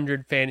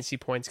 100 fantasy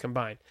points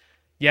combined.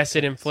 Yes,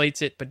 it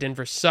inflates it, but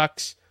Denver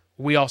sucks.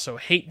 We also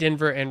hate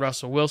Denver and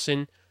Russell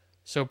Wilson,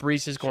 so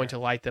Brees is going to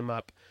light them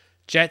up.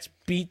 Jets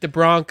beat the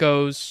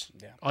Broncos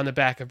on the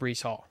back of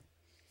Brees Hall.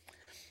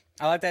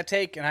 I like that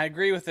take, and I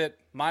agree with it.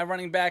 My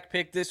running back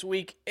pick this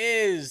week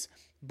is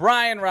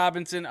Brian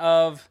Robinson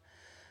of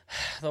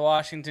the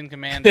Washington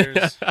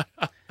Commanders.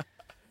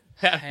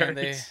 That And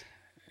hurts.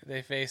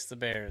 they face the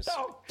Bears.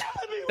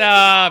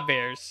 The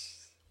Bears.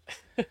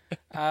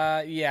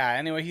 Yeah,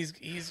 anyway,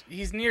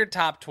 he's near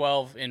top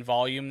 12 in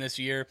volume this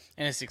year,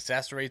 and his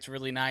success rate's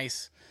really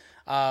nice.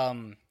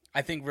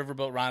 I think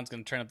Riverboat Ron's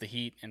going to turn up the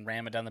heat and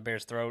ram it down the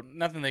Bears' throat.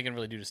 Nothing they can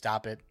really do to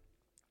stop it.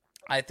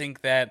 I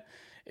think that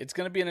it's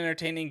going to be an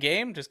entertaining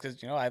game just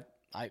because, I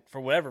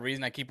for whatever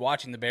reason, I keep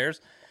watching the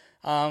Bears.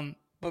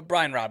 But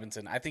Brian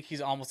Robinson, I think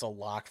he's almost a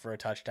lock for a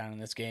touchdown in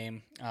this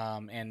game,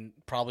 and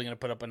probably going to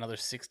put up another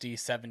 60,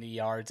 70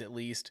 yards at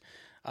least.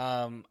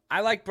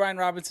 I like Brian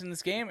Robinson in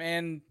this game,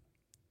 and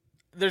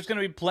there's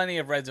going to be plenty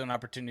of red zone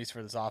opportunities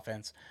for this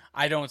offense.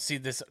 I don't see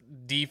this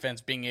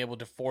defense being able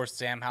to force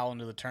Sam Howell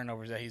into the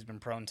turnovers that he's been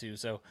prone to.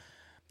 So,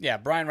 yeah,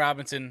 Brian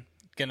Robinson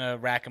going to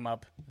rack him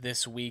up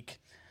this week.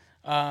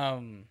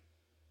 Moving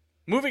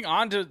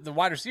on to the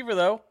wide receiver,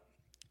 though,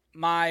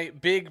 my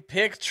big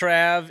pick,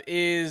 Trav,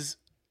 is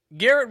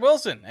Garrett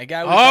Wilson, a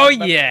guy we've talked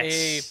about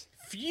a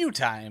few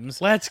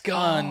times. Let's go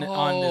on this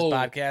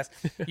podcast.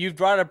 You've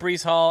brought up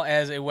Breece Hall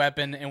as a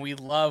weapon, and we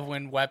love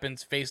when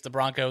weapons face the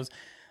Broncos.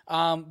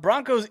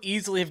 Broncos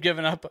easily have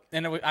given up,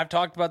 and I've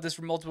talked about this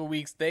for multiple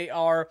weeks.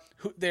 They're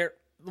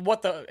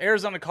what the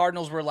Arizona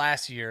Cardinals were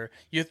last year.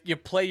 You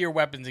play your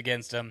weapons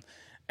against them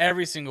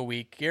every single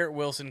week. Garrett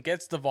Wilson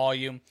gets the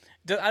volume.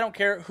 I don't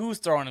care who's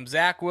throwing him.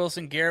 Zach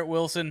Wilson, Garrett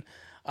Wilson,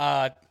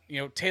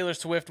 Taylor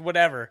Swift,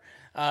 whatever.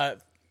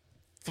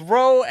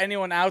 Throw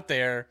anyone out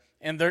there,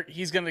 and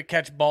he's going to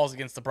catch balls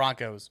against the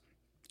Broncos.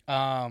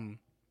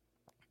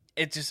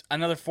 It's just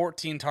another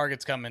 14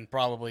 targets coming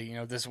probably,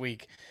 this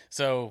week.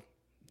 So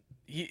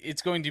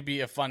it's going to be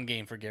a fun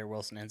game for Garrett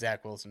Wilson and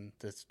Zach Wilson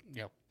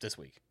this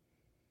week.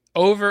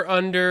 Over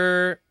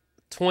under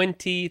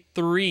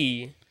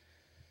 23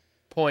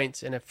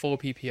 points in a full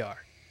PPR.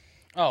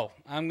 Oh,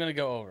 I'm going to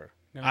go over.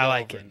 I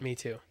like it. Me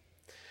too.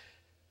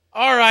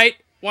 All right.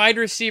 Wide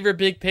receiver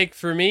big pick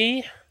for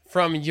me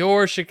from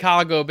your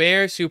Chicago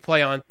Bears who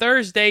play on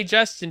Thursday.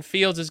 Justin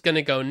Fields is going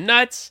to go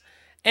nuts.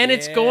 And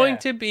it's going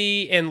to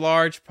be in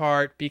large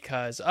part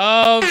because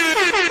of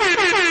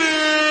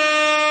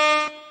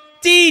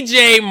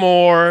DJ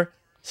Moore,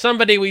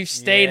 somebody we've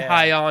stayed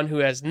high on who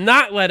has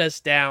not let us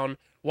down.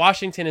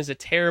 Washington is a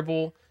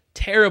terrible,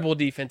 terrible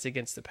defense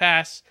against the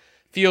pass.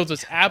 Fields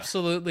was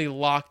absolutely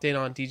locked in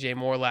on DJ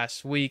Moore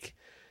last week.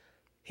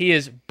 He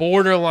is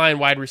borderline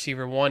wide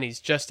receiver 1.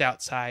 He's just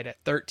outside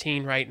at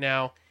 13 right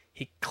now.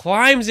 He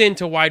climbs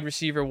into wide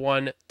receiver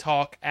 1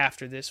 talk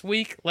after this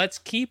week. Let's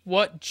keep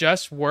what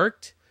just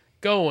worked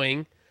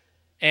going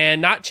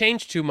and not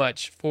change too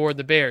much for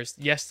the Bears.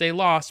 Yes, they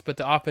lost, but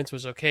the offense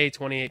was okay,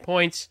 28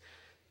 points.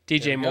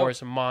 DJ Moore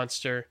is a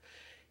monster.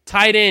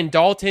 Tight end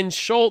Dalton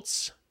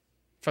Schultz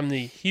from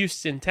the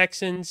Houston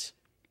Texans.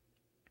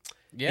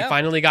 Yeah. He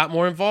finally got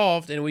more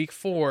involved in week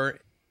 4.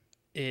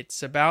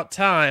 It's about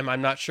time.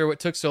 I'm not sure what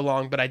took so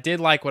long, but I did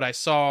like what I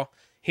saw.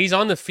 He's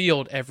on the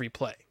field every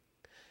play.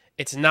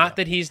 It's not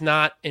that he's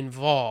not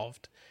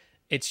involved.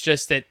 It's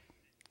just that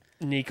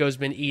Nico's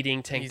been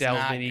eating, Tank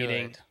Dell's been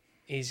eating.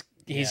 He's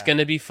going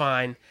to be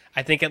fine.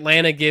 I think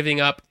Atlanta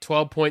giving up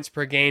 12 points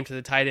per game to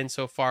the tight end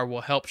so far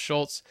will help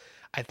Schultz.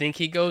 I think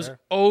he goes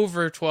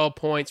over 12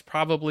 points,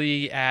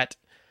 probably at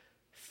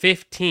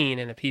 15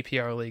 in a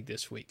PPR league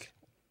this week.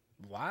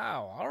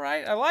 Wow. All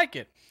right. I like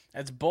it.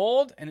 That's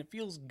bold, and it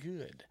feels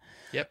good.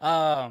 Yep.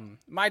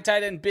 My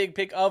tight end big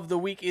pick of the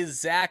week is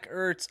Zach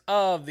Ertz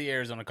of the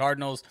Arizona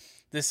Cardinals.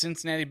 The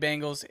Cincinnati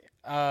Bengals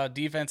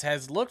defense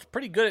has looked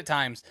pretty good at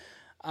times,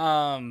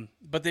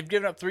 but they've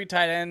given up 3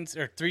 touchdowns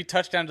to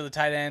the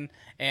tight end,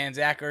 and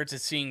Zach Ertz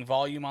is seeing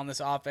volume on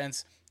this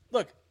offense.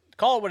 Look,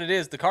 call it what it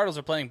is. The Cardinals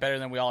are playing better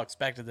than we all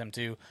expected them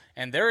to,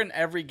 and they're in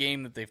every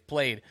game that they've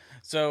played.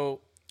 So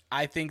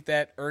I think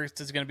that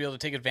Ertz is going to be able to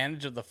take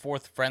advantage of the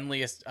 4th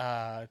friendliest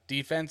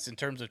defense in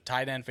terms of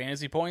tight end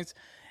fantasy points,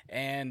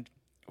 and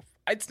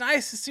it's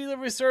nice to see the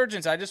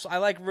resurgence. I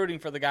like rooting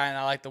for the guy, and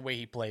I like the way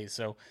he plays.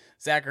 So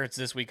Zach Ertz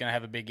this week going to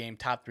have a big game,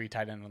 top 3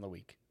 tight end of the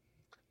week.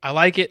 I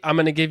like it. I'm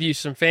going to give you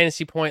some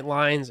fantasy point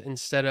lines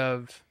instead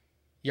of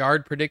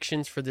yard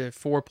predictions for the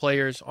 4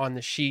 players on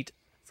the sheet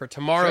for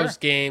tomorrow's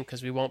game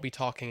because we won't be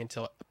talking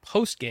until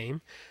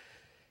post-game.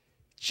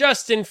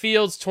 Justin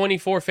Fields,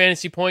 24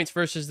 fantasy points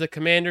versus the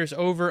Commanders,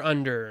 over,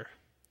 under.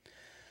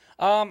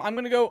 I'm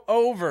going to go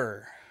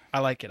over. I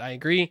like it. I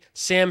agree.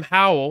 Sam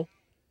Howell,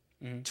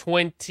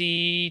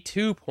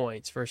 22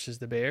 points versus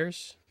the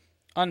Bears.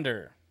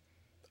 Under.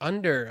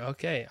 Under.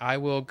 Okay. I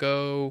will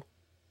go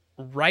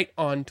right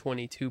on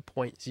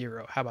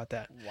 22.0. How about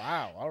that?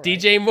 Wow. All right.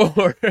 DJ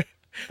Moore.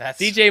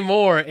 DJ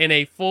Moore in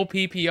a full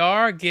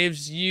PPR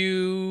gives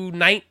you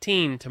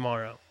 19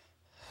 tomorrow.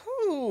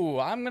 Ooh,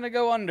 I'm going to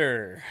go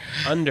under.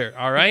 Under.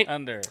 All right.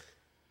 Under.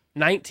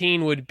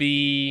 19 would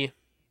be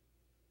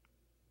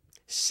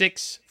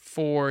 6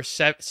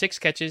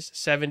 catches,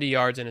 70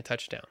 yards, and a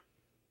touchdown.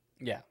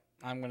 Yeah,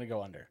 I'm going to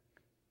go under.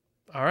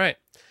 All right.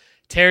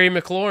 Terry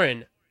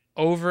McLaurin,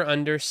 over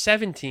under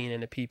 17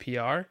 in a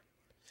PPR,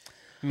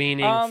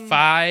 meaning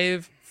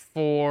 5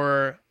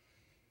 for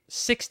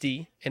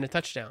 60 and a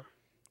touchdown.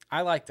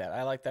 I like that.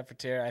 I like that for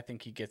Terry. I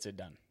think he gets it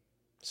done.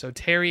 So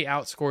Terry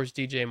outscores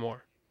DJ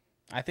Moore.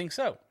 I think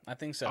so.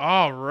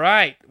 All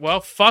right.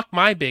 Well, fuck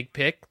my big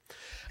pick.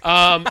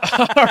 All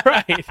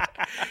right.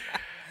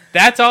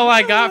 That's all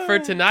I got for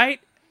tonight.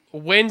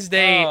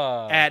 Wednesday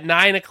at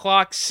 9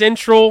 o'clock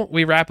Central.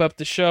 We wrap up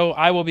the show.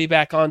 I will be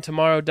back on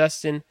tomorrow,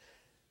 Dustin.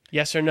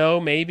 Yes or no?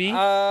 Maybe.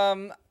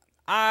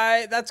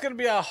 That's gonna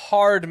be a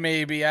hard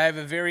maybe. I have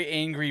a very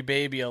angry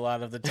baby a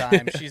lot of the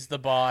time. She's the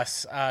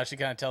boss. She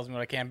kind of tells me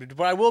what I can do,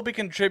 but I will be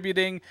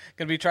contributing.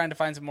 Gonna be trying to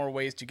find some more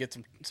ways to get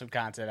some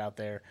content out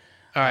there.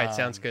 All right,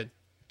 sounds good.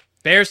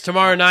 Bears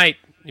tomorrow night.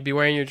 You'll be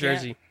wearing your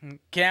jersey.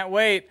 Can't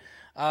wait.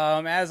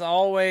 As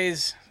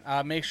always,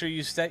 make sure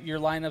you set your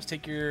lineups,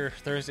 take your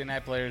Thursday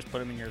night players, put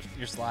them in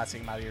your slots,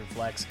 take them out of your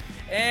flex.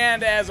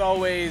 And as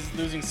always,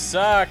 losing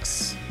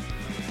sucks.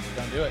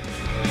 Don't do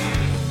it.